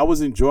 And like, I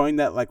was enjoying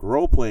that like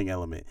role playing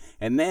element.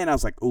 And then I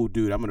was like, oh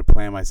dude, I'm gonna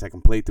plan my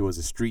second playthrough as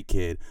a street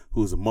kid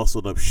who's a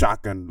muscled up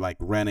shotgun, like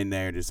running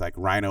there and just like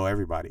rhino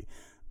everybody.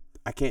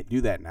 I can't do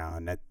that now,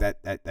 and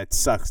that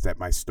sucks that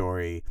my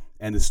story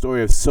and the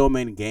story of so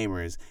many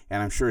gamers,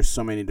 and I'm sure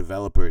so many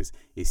developers,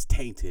 is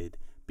tainted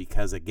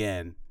because,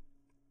 again,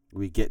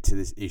 we get to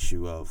this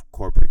issue of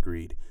corporate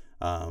greed.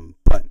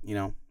 But you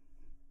know,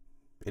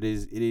 it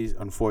is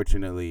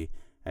unfortunately,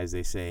 as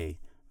they say,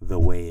 the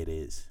way it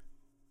is.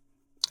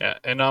 Yeah,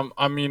 and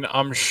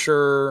I'm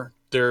sure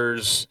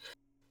there's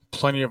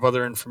plenty of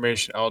other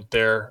information out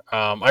there.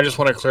 I just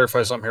want to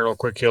clarify something here real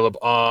quick, Caleb,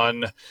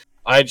 on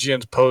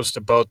IGN's post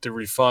about the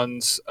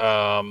refunds.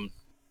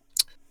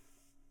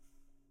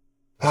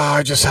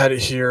 I just had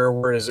it here.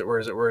 Where is it?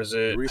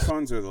 The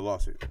refunds or the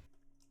lawsuit?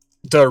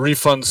 The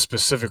refunds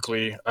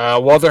specifically.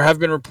 While there have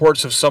been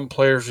reports of some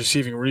players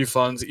receiving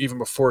refunds even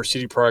before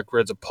CD Projekt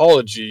Red's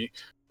apology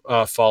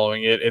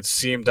following it, it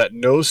seemed that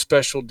no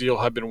special deal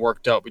had been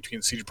worked out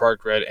between CD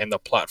Projekt Red and the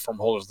platform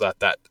holders at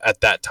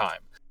that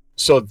time.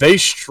 So they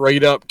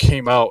straight up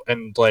came out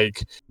and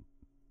like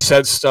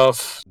said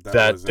stuff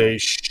that they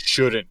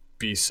shouldn't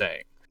be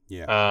saying.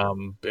 Yeah.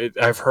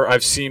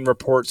 I've seen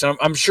reports, and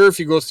I'm sure if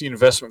you go to the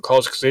investment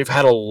calls, because they've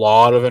had a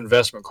lot of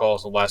investment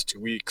calls in the last 2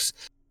 weeks,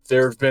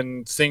 there have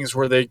been things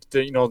where the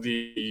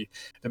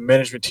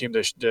management team,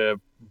 the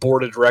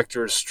board of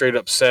directors, straight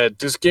up said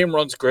this game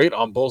runs great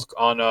on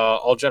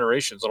all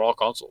generations, on all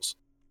consoles.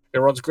 It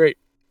runs great.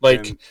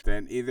 Like,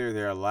 then either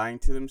they're lying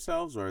to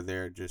themselves or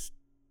they're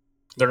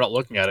not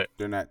looking at it.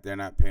 They're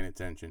not paying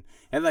attention.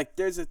 And like,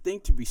 there's a thing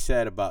to be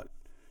said about,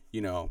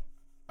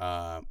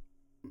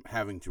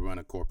 having to run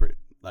a corporate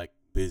like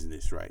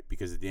business, right?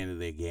 Because at the end of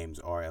the day, games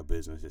are a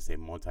business. It's a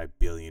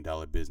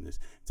multi-billion-dollar business.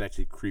 It's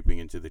actually creeping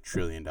into the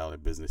trillion-dollar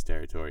business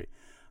territory.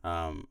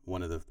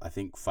 One of the, I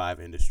think, 5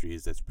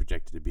 industries that's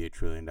projected to be $1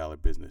 trillion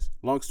business.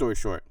 Long story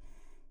short,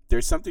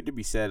 there's something to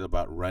be said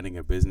about running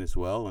a business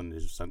well, and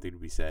there's something to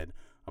be said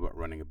about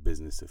running a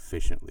business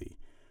efficiently.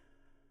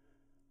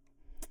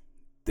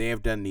 They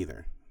have done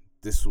neither.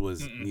 This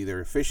was neither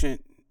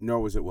efficient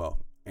nor was it well.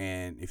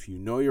 And if you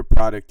know your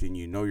product and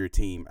you know your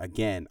team,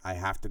 again, I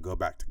have to go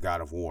back to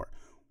God of War.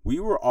 We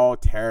were all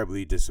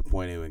terribly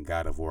disappointed when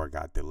God of War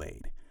got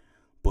delayed.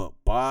 But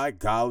by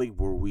golly,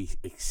 were we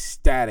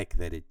ecstatic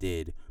that it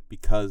did,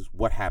 because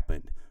what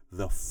happened?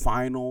 The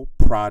final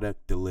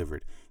product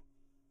delivered.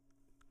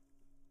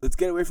 Let's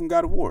get away from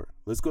God of War.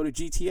 Let's go to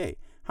GTA.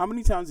 How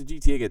many times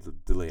did GTA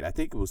get delayed? I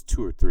think it was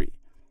 2 or 3.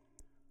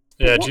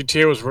 Yeah,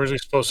 GTA was originally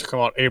supposed to come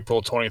out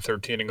April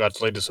 2013 and got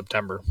delayed to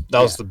September. That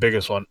was the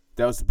biggest one.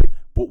 That was the big.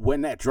 But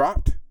when that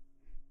dropped,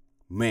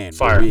 man,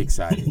 were we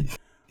excited.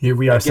 Here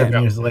we are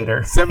 7 years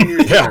later. 7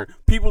 years later,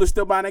 people are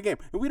still buying that game.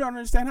 And we don't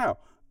understand how.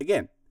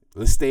 Again,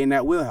 let's stay in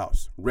that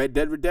wheelhouse. Red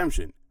Dead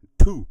Redemption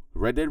 2.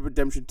 Red Dead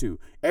Redemption 2.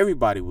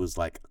 Everybody was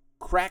like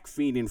crack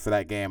fiending for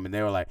that game. And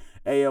they were like,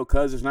 hey, yo,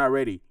 cuz, it's not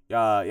ready.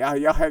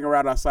 Y'all hang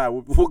around outside.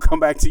 We'll come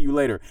back to you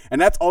later.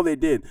 And that's all they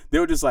did. They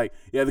were just like,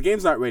 yeah, the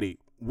game's not ready.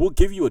 We'll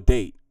give you a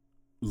date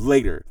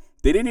later.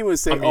 They didn't even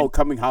say,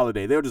 coming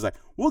holiday. They were just like,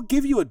 we'll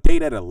give you a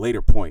date at a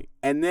later point.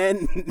 And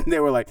then they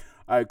were like,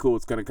 all right, cool,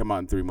 it's going to come out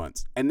in 3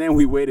 months. And then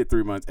we waited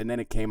 3 months, and then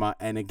it came out.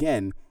 And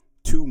again,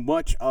 too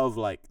much of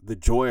like the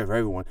joy of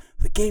everyone.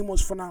 The game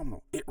was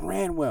phenomenal. It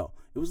ran well.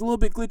 It was a little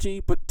bit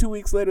glitchy, but 2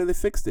 weeks later they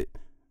fixed it.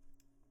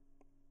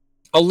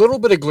 A little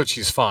bit of glitchy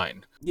is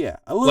fine. Yeah,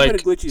 a little bit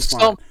of glitchy is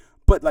fine.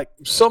 But like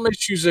some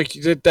issues, like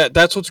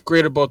that's what's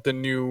great about the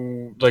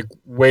new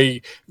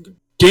way.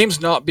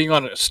 Games not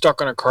being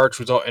stuck on a cartridge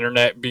without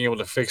internet being able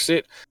to fix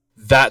it,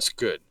 that's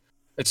good.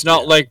 It's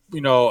not like,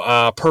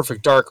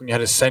 Perfect Dark when you had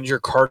to send your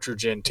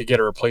cartridge in to get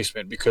a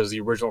replacement because the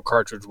original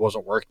cartridge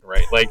wasn't working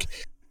right. Like,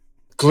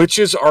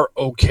 glitches are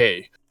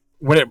okay.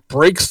 When it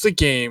breaks the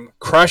game,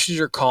 crashes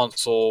your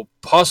console,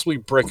 possibly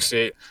bricks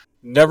it,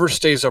 never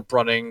stays up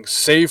running,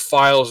 save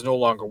files no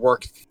longer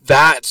work,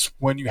 that's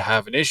when you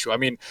have an issue. I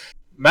mean,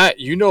 Matt,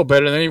 you know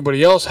better than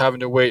anybody else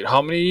having to wait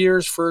how many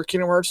years for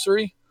Kingdom Hearts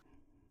 3?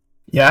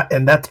 Yeah,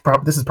 and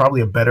this is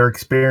probably a better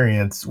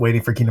experience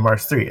waiting for Kingdom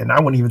Hearts 3. And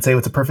I wouldn't even say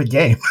it's a perfect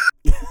game.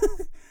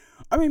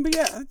 I mean, but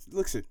yeah,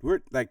 listen,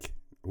 we're like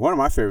one of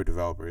my favorite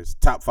developers,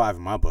 top 5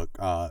 in my book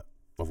of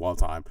all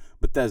time.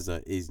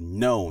 Bethesda is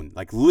known,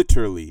 like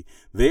literally,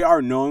 they are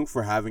known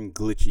for having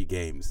glitchy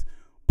games.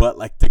 But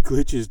like the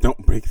glitches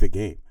don't break the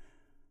game.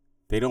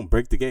 They don't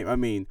break the game. I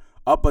mean,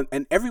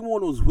 and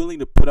everyone was willing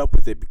to put up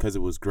with it because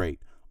it was great.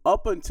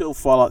 Up until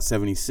Fallout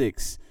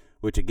 76.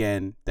 Which,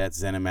 again, that's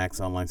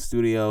ZeniMax Online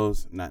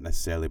Studios, not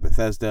necessarily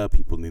Bethesda.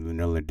 People need to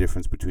know the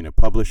difference between a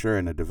publisher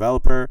and a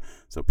developer,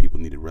 so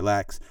people need to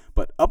relax.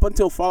 But up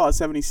until Fallout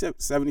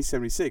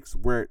 76,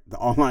 where the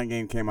online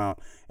game came out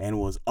and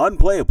was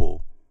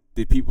unplayable,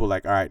 did people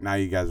like, all right, now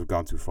you guys have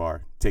gone too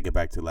far. Take it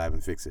back to lab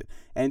and fix it.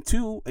 And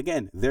 2,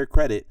 again, their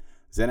credit,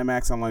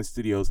 ZeniMax Online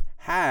Studios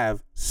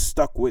have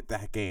stuck with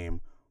that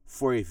game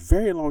for a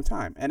very long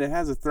time, and it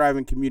has a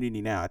thriving community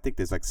now. I think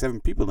there's like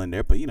 7 people in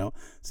there, but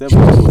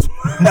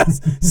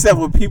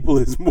 7 people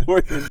is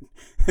more than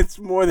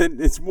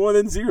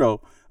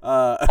 0.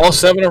 All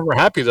 7 of them are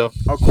happy though.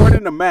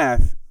 According to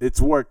math,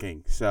 it's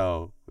working.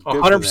 So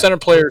 100% of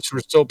players who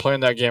are still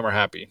playing that game are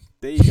happy.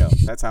 There you go.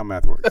 That's how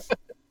math works.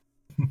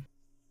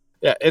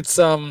 Yeah, it's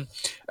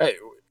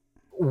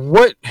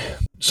what.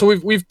 So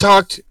we've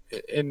talked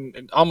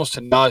in almost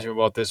ad nauseam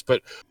about this,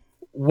 but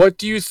what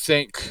do you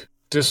think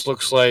this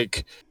looks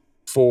like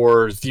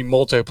for the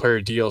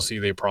multiplayer DLC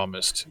they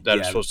promised that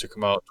is supposed to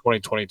come out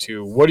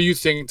 2022? What do you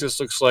think this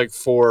looks like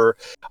for...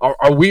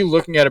 Are we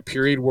looking at a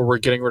period where we're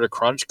getting rid of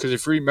crunch? Because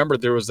if you remember,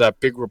 there was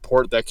that big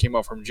report that came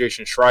out from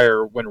Jason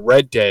Schreier when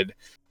Red Dead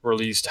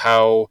released,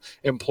 how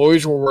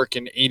employees were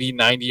working 80,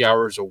 90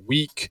 hours a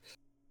week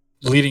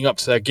leading up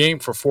to that game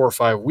for 4 or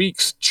 5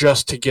 weeks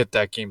just to get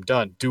that game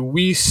done. Do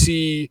we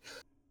see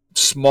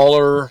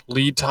smaller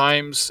lead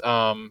times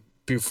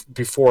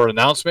before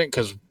announcement?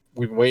 Because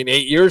we've been waiting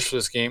 8 years for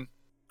this game.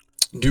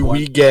 Do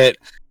we get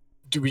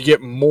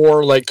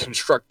more like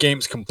construct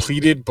games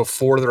completed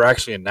before they're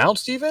actually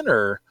announced even?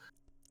 Or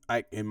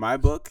in my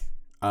book,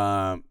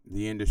 the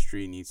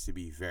industry needs to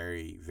be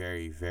very,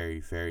 very, very,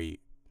 very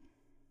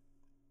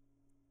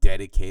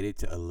dedicated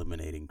to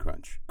eliminating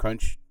crunch.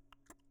 Crunch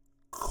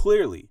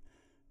clearly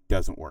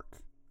doesn't work.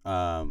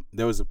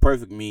 There was a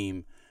perfect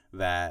meme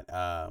that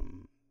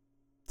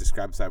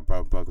described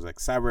Cyberpunk. It was like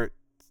CP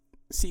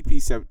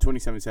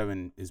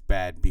 2077 is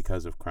bad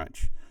because of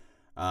crunch.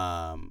 It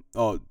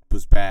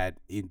was bad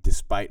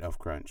despite of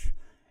crunch.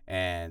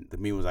 And the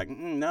meme was like,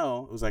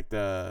 no. It was like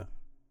the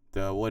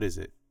what is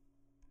it?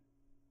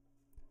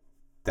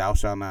 Thou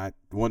shalt not.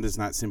 One does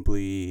not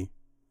simply.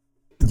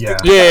 Yeah.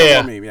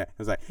 It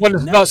was like one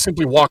does not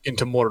simply walk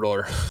into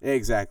Mordor.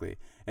 Exactly.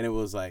 And it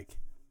was like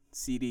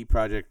CD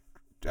Projekt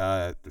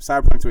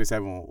Cyberpunk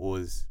 2077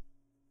 was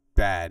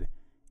bad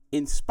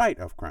in spite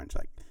of crunch.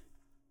 Like,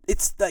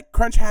 it's like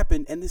crunch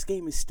happened and this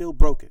game is still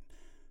broken.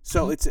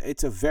 So it's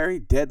a very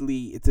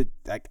deadly.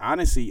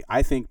 Honestly,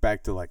 I think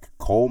back to like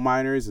coal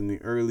miners in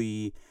the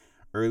early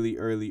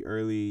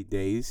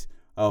days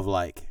of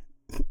like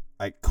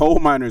coal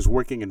miners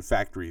working in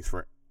factories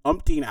for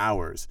umpteen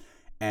hours,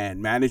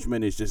 and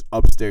management is just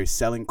upstairs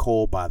selling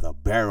coal by the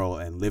barrel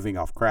and living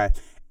off crash,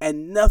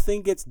 and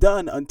nothing gets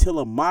done until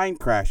a mine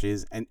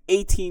crashes and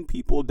 18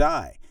 people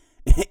die.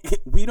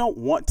 we don't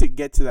want to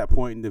get to that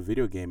point in the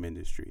video game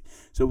industry.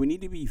 So we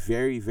need to be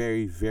very,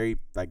 very, very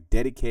like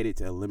dedicated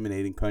to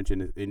eliminating crunch in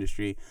the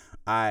industry.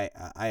 I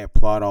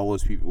applaud all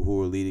those people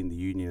who are leading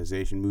the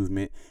unionization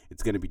movement.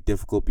 It's going to be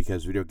difficult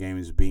because video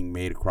games are being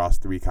made across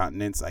 3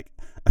 continents. Like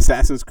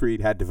Assassin's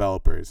Creed had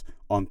developers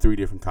on 3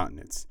 different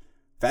continents.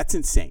 That's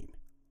insane.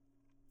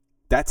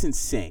 That's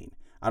insane.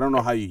 I don't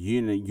know how you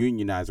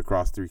unionize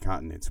across 3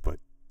 continents, but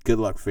good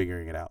luck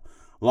figuring it out.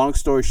 Long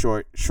story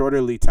short,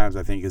 shorter lead times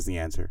I think is the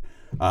answer.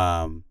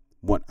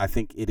 What I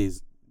think it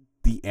is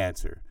the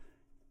answer.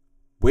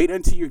 Wait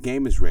until your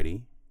game is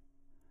ready.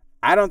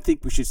 I don't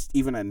think we should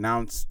even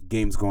announce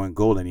games going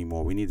gold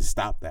anymore. We need to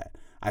stop that.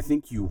 I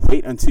think you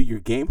wait until your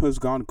game has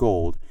gone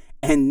gold,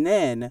 and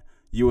then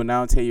you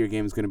announce, hey, your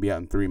game is going to be out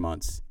in 3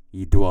 months.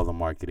 You do all the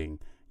marketing,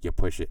 you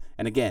push it.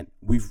 And again,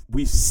 we've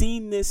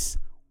seen this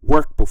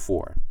work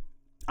before.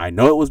 I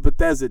know it was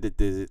Bethesda that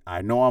did it.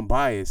 I know I'm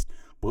biased,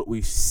 but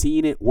we've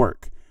seen it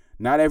work.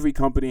 Not every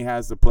company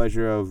has the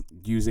pleasure of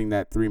using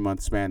that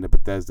 3-month span that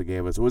Bethesda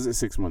gave us. Or was it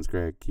 6 months,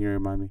 Greg? Can you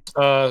remind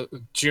me?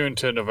 June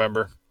to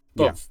November.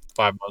 Yeah.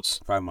 5 months.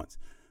 5 months.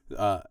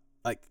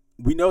 Like,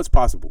 we know it's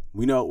possible.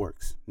 We know it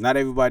works. Not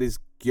everybody's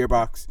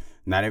Gearbox.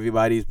 Not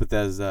everybody's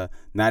Bethesda.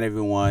 Not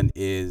everyone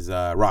is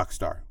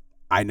Rockstar.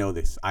 I know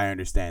this. I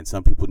understand.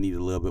 Some people need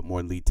a little bit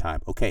more lead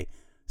time. Okay,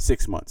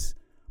 6 months.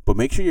 But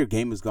make sure your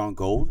game has gone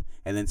gold,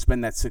 and then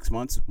spend that 6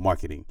 months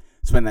marketing.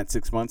 Spend that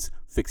 6 months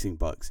fixing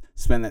bugs.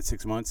 Spend that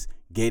 6 months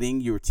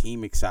getting your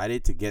team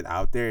excited to get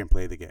out there and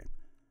play the game.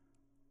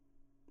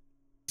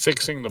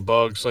 Fixing the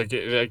bugs,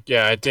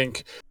 yeah, I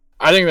think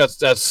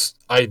that's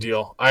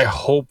ideal. I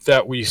hope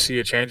that we see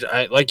a change.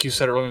 Like you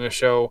said earlier in the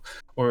show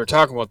when we were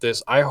talking about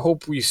this, I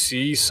hope we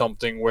see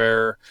something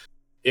where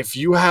if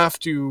you have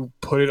to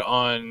put it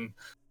on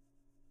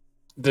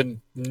the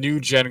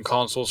new gen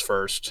consoles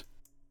first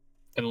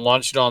and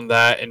launch it on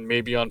that and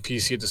maybe on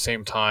PC at the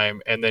same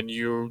time, and then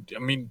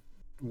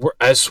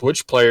as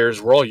Switch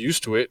players, we're all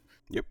used to it.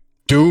 Yep.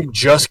 Doom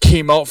just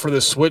came out for the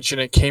Switch, and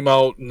it came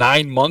out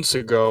 9 months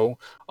ago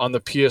on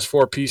the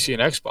PS4, PC,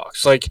 and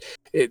Xbox.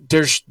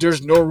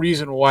 There's no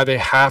reason why they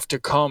have to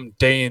come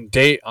day and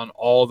date on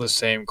all the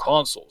same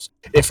consoles.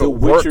 If The it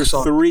works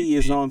Witcher 3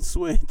 is PC, on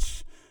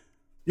Switch.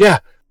 yeah,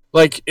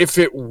 if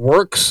it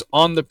works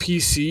on the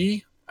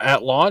PC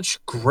at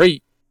launch,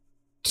 great.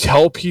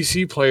 Tell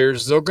PC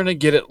players they're going to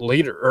get it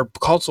later, or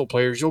console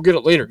players, you'll get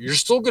it later. You're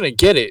still going to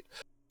get it.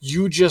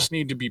 You just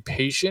need to be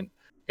patient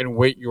and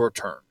wait your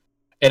turn.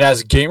 And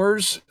as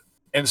gamers,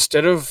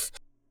 instead of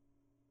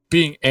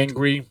being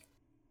angry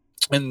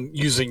and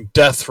using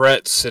death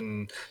threats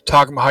and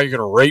talking about how you're going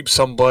to rape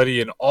somebody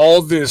and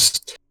all this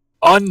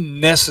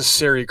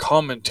unnecessary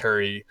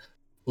commentary,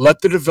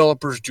 let the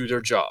developers do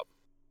their job.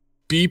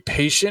 Be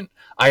patient.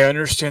 I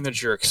understand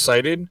that you're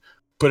excited,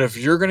 but if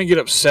you're going to get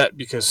upset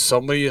because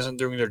somebody isn't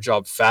doing their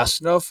job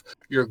fast enough,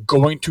 you're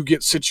going to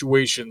get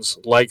situations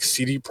like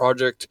CD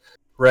Projekt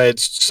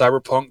Red's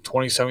Cyberpunk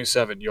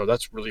 2077. Yo,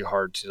 that's really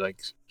hard to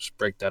just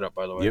break that up,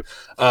 by the way. Yep.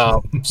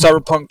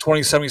 Cyberpunk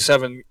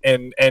 2077,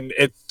 and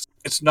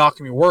it's not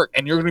going to work,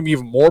 and you're going to be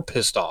even more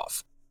pissed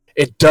off.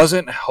 It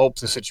doesn't help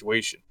the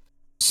situation.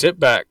 Sit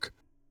back,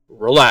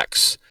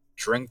 relax,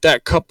 drink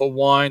that cup of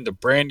wine, the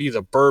brandy,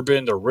 the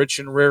bourbon, the rich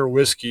and rare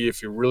whiskey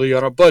if you're really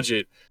on a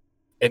budget,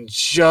 and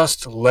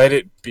just let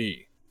it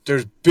be.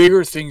 There's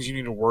bigger things you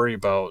need to worry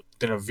about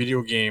than a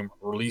video game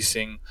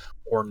releasing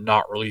or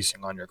not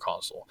releasing on your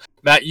console.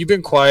 Matt, you've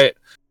been quiet.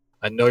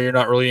 I know you're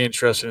not really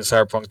interested in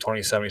Cyberpunk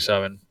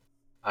 2077.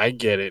 I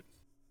get it.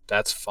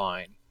 That's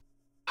fine.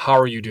 How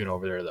are you doing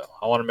over there, though?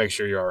 I want to make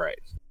sure you're all right.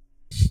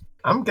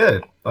 I'm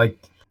good.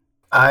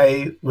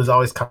 I was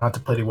always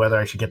contemplating whether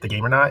I should get the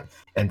game or not,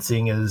 and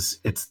seeing as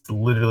it's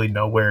literally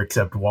nowhere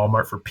except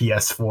Walmart for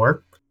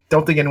PS4,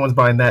 don't think anyone's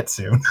buying that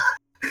soon.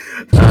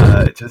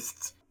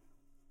 Just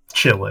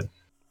chilling.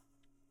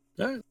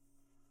 Yeah.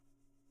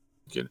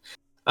 Good.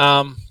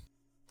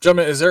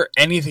 Gentlemen, is there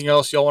anything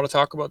else y'all want to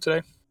talk about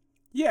today?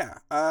 Yeah,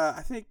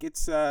 I think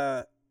it's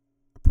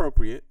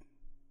appropriate,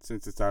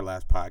 since it's our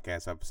last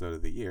podcast episode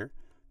of the year,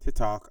 to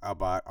talk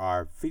about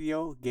our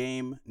video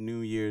game New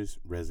Year's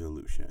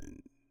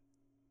resolution.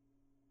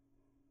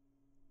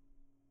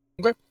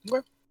 Okay.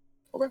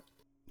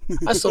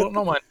 I still don't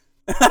know mine.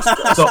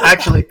 So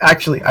actually,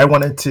 I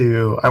wanted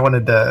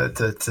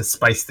to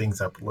spice things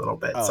up a little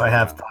bit. So I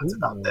have thoughts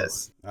about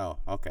this. Oh,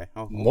 okay.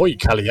 Oh, Muy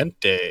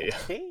caliente.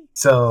 okay.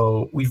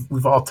 So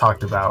we've all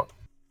talked about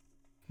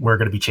we're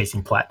going to be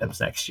chasing platinums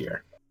next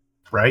year,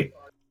 right?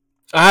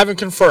 I haven't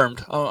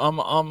confirmed.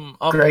 I'm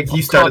Greg,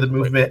 you started the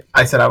movement.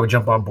 I said I would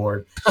jump on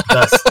board.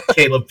 Thus,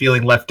 Caleb,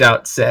 feeling left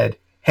out, said,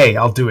 "Hey,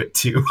 I'll do it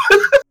too."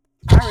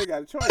 I already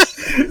got a choice.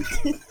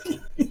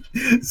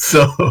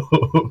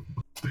 So,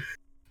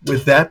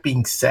 with that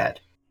being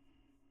said,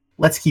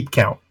 let's keep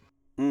count.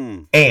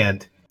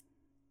 And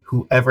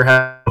whoever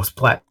has those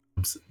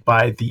platinums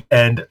by the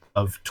end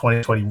of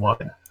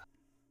 2021,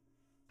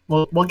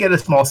 we'll get a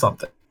small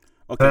something.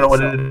 Okay, I don't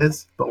know what it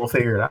is, but we'll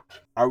figure it out.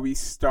 Are we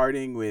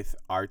starting with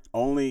our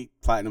only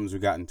platinums we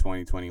got in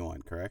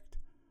 2021, correct?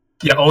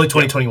 Yeah, only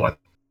 2021.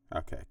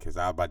 Okay, because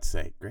I was about to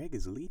say Greg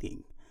is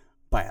leading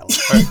by a lot.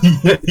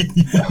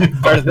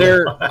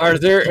 Are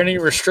there any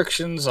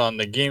restrictions on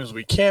the games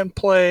we can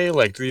play?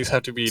 Like, do these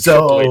have to be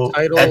AAA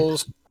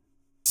titles?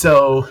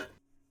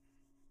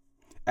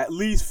 At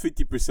least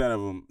 50%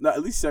 of them, no,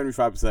 at least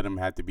 75% of them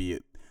have to be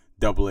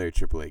AA or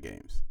AAA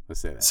games. Let's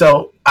say that.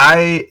 So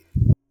I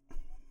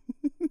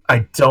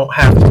don't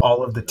have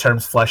all of the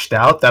terms fleshed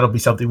out. That'll be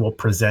something we'll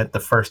present the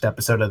first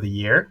episode of the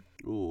year.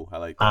 Ooh, I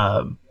like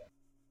that.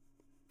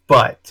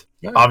 But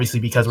obviously,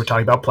 because we're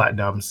talking about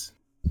platinums,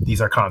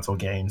 these are console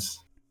games,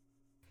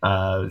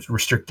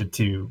 restricted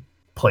to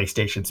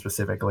PlayStation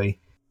specifically.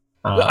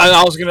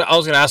 I was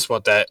gonna ask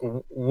about that.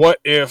 What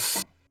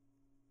if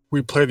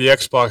we play the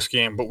Xbox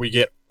game, but we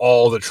get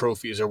all the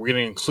trophies? Are we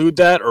going to include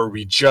that, or are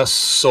we just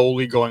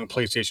solely going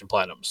PlayStation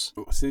Platinums?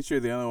 Since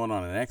you're the only one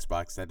on an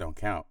Xbox, that don't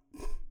count.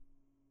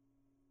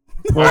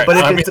 Well, right,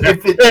 but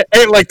if it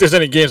ain't like there's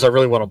any games I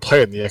really want to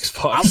play on the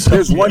Xbox.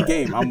 There's one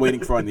game I'm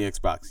waiting for on the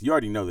Xbox. You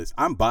already know this.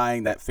 I'm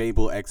buying that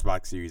Fable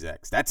Xbox Series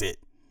X. That's it.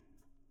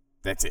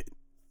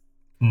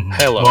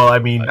 Halo. Well, I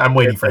mean, I'm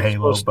waiting for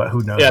Halo, but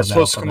who knows? Yeah, it's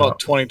supposed to come out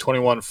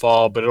 2021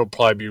 fall, but it'll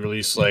probably be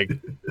released like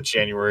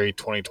January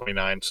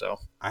 2029. So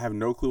I have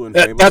no clue when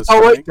Fable that's is all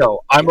right coming.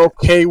 though. I'm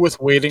okay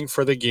with waiting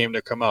for the game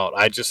to come out.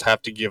 I just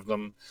have to give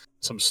them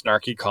some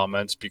snarky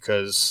comments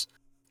because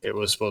it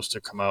was supposed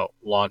to come out,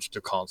 launch the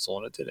console,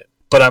 and it didn't.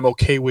 But I'm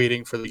okay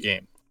waiting for the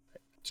game.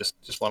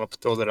 Just want to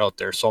throw that out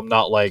there, so I'm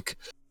not like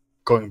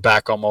going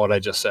back on what I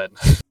just said.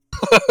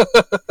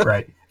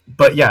 Right.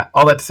 But yeah,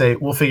 all that to say,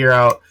 we'll figure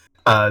out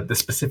the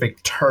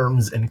specific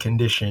terms and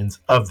conditions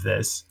of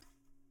this,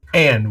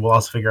 and we'll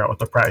also figure out what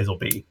the prize will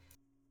be.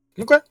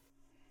 Okay.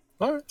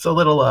 All right. So a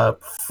little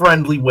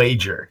friendly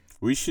wager.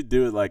 We should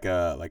do it like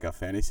a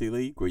fantasy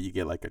league where you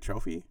get like a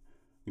trophy.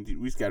 We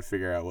just got to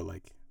figure out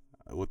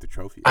what the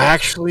trophy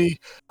is.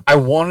 I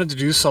wanted to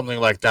do something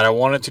like that. I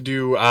wanted to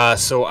do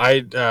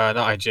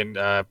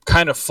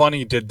Kind of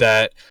Funny did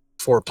that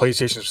for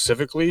PlayStation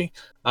specifically.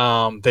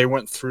 They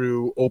went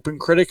through Open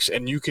Critics,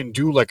 and you can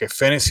do like a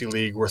fantasy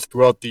league where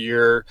throughout the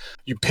year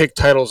you pick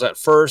titles at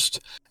first,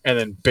 and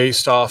then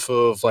based off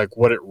of like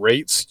what it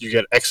rates, you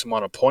get X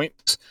amount of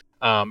points.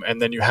 And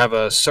then you have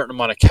a certain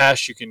amount of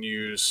cash you can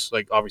use,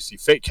 like obviously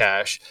fake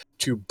cash,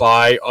 to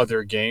buy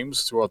other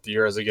games throughout the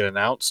year as they get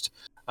announced.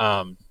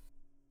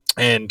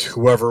 And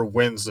whoever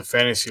wins the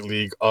fantasy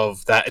league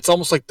of that, it's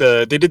almost like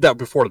they did that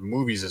before the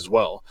movies as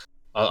well.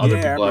 I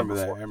remember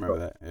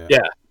that. Yeah.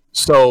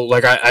 So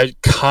like I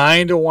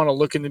kind of want to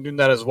look into doing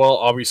that as well.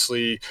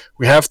 Obviously,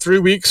 we have 3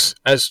 weeks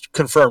as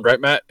confirmed, right,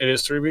 Matt? It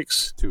is 3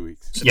 weeks. 2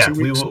 weeks. Yeah,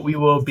 2 weeks? we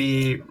will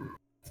be.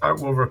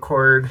 We'll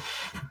record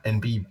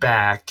and be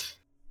back.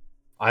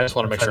 I just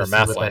want to make sure our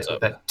math lines up.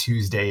 That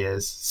Tuesday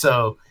is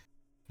so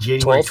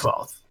January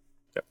 12th.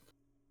 Yep.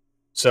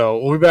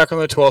 So we'll be back on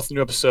the 12th,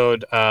 new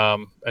episode.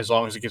 As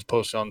long as it gets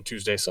posted on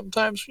Tuesday.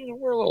 Sometimes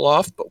we're a little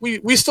off, but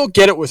we still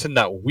get it within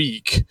that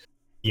week.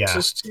 Yeah.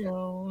 Just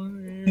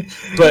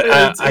but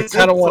I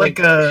kind of want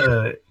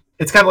to.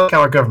 It's kind of like how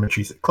our government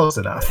treats it. Close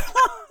enough.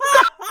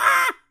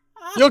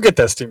 You'll get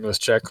that stimulus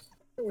check.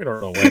 We don't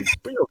know when,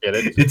 but you'll get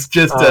it. It's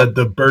just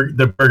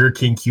the Burger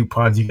King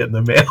coupons you get in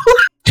the mail.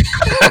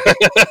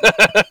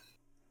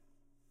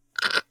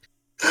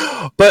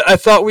 But I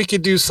thought we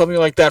could do something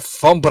like that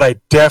fun, but I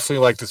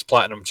definitely like this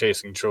platinum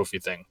chasing trophy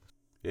thing.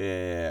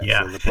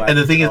 Yeah. So and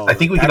the thing is, I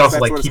think we can also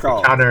like keep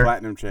a counter.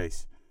 Platinum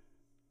chase.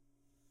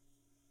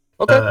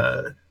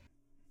 Okay.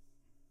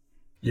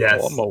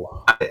 Yes.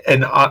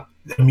 And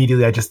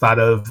immediately I just thought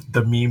of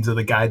the memes of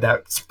the guy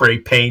that spray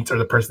paints, or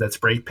the person that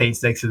spray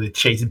paints next to the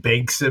Chase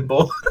Bank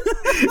symbol.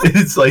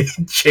 It's like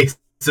chase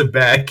a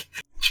bag,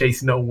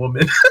 chase no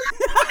woman.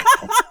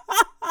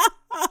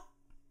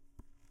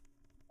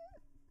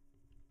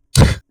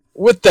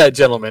 With that,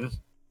 gentlemen,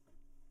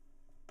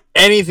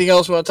 anything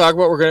else we want to talk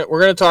about?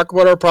 We're gonna talk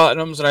about our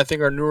platinums and I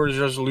think our New Year's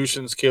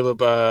resolutions,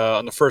 Caleb,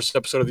 on the first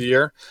episode of the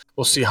year.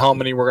 We'll see how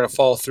many we're gonna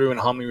follow through and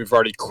how many we've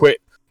already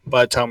quit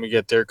by the time we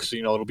get there, because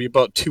it'll be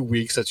about 2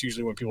 weeks. That's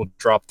usually when people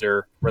drop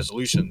their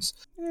resolutions.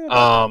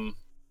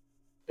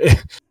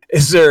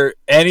 Is there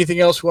anything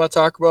else we want to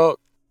talk about?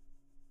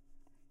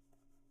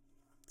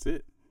 That's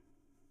it.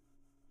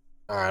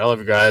 All right, I love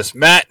you guys.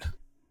 Matt,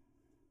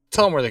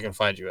 tell them where they can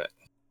find you at.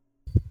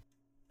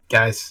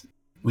 Guys,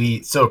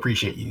 we so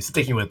appreciate you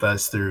sticking with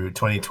us through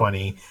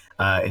 2020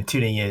 and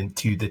tuning in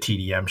to the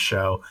TDM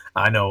show.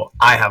 I know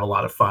I have a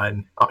lot of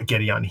fun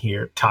getting on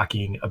here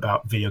talking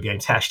about video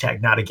games,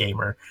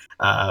 #NotAGamer,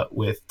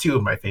 with two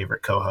of my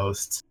favorite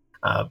co-hosts.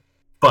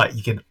 But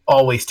you can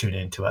always tune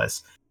in to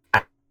us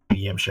at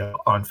TDM show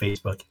on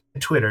Facebook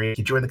and Twitter. You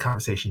can join the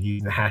conversation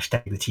using the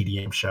hashtag the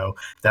TDM show.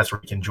 That's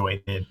where you can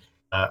join in.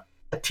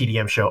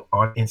 TDM show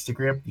on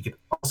Instagram. You can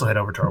also head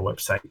over to our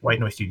website,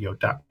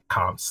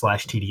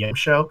 whitenoisestudio.com/TDM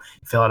show.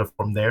 Fill out a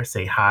form there,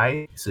 say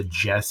hi,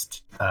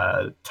 suggest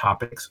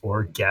topics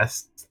or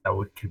guests that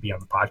could be on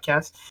the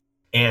podcast.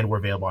 And we're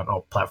available on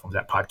all platforms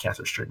that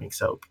podcasts are streaming.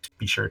 So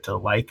be sure to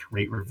like,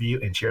 rate, review,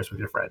 and share us with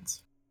your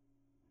friends.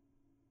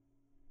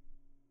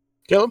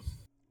 Caleb?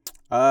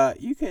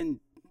 You can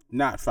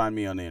not find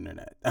me on the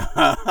internet.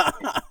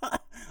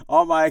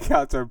 All my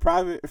accounts are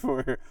private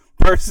for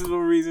personal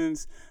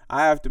reasons.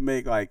 I have to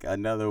make like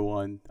another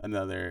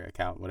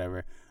account,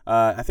 whatever.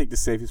 I think the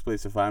safest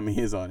place to find me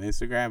is on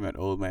Instagram at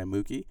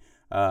oldmanmookie.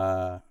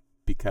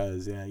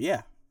 Because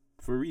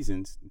for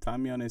reasons,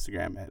 find me on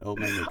Instagram at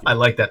oldmanmookie. I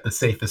like that, the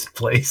safest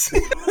place.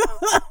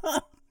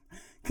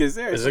 Because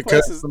there's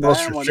the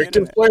most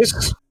restrictive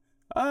place?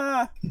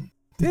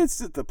 It's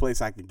just the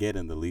place I can get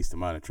in the least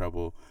amount of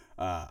trouble.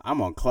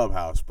 I'm on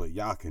Clubhouse, but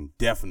y'all can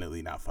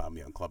definitely not find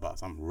me on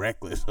Clubhouse. I'm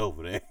reckless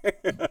over there.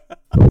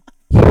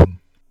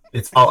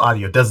 It's all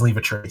audio, doesn't leave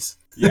a trace.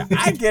 Yeah,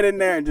 I get in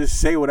there and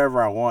just say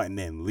whatever I want and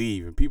then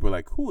leave. And people are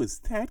like, who is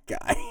that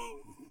guy?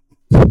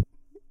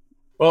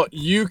 Well,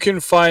 you can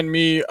find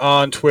me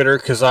on Twitter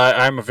because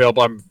I'm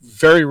available. I'm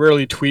very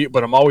rarely tweet,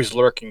 but I'm always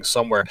lurking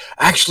somewhere.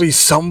 Actually,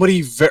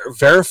 somebody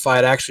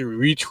verified actually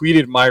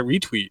retweeted my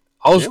retweet.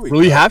 I was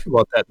really happy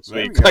about that this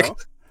week. Like,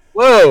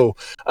 whoa.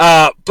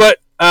 But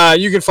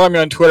you can find me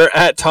on Twitter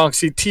at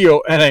Tonksy,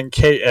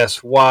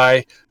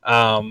 TONNKSY.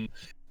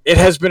 It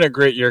has been a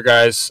great year,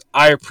 guys.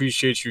 I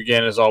appreciate you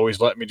again, as always,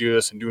 letting me do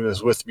this and doing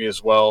this with me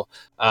as well.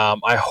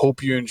 I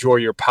hope you enjoy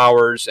your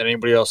powers, and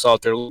anybody else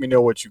out there, let me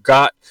know what you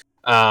got.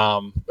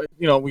 But,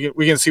 you know, we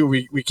can see what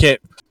we can't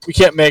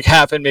make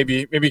happen.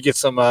 Maybe get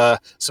some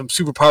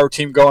superpower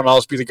team going. I'll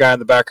just be the guy in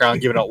the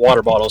background giving out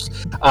water bottles.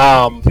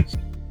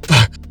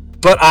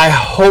 But I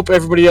hope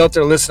everybody out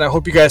there listening, I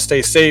hope you guys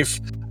stay safe.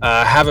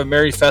 Have a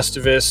Merry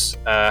Festivus,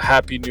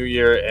 Happy New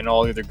Year, and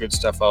all the other good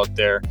stuff out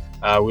there.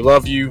 We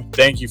love you.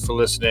 Thank you for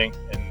listening,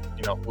 and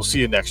we'll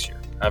see you next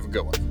year. Have a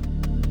good one.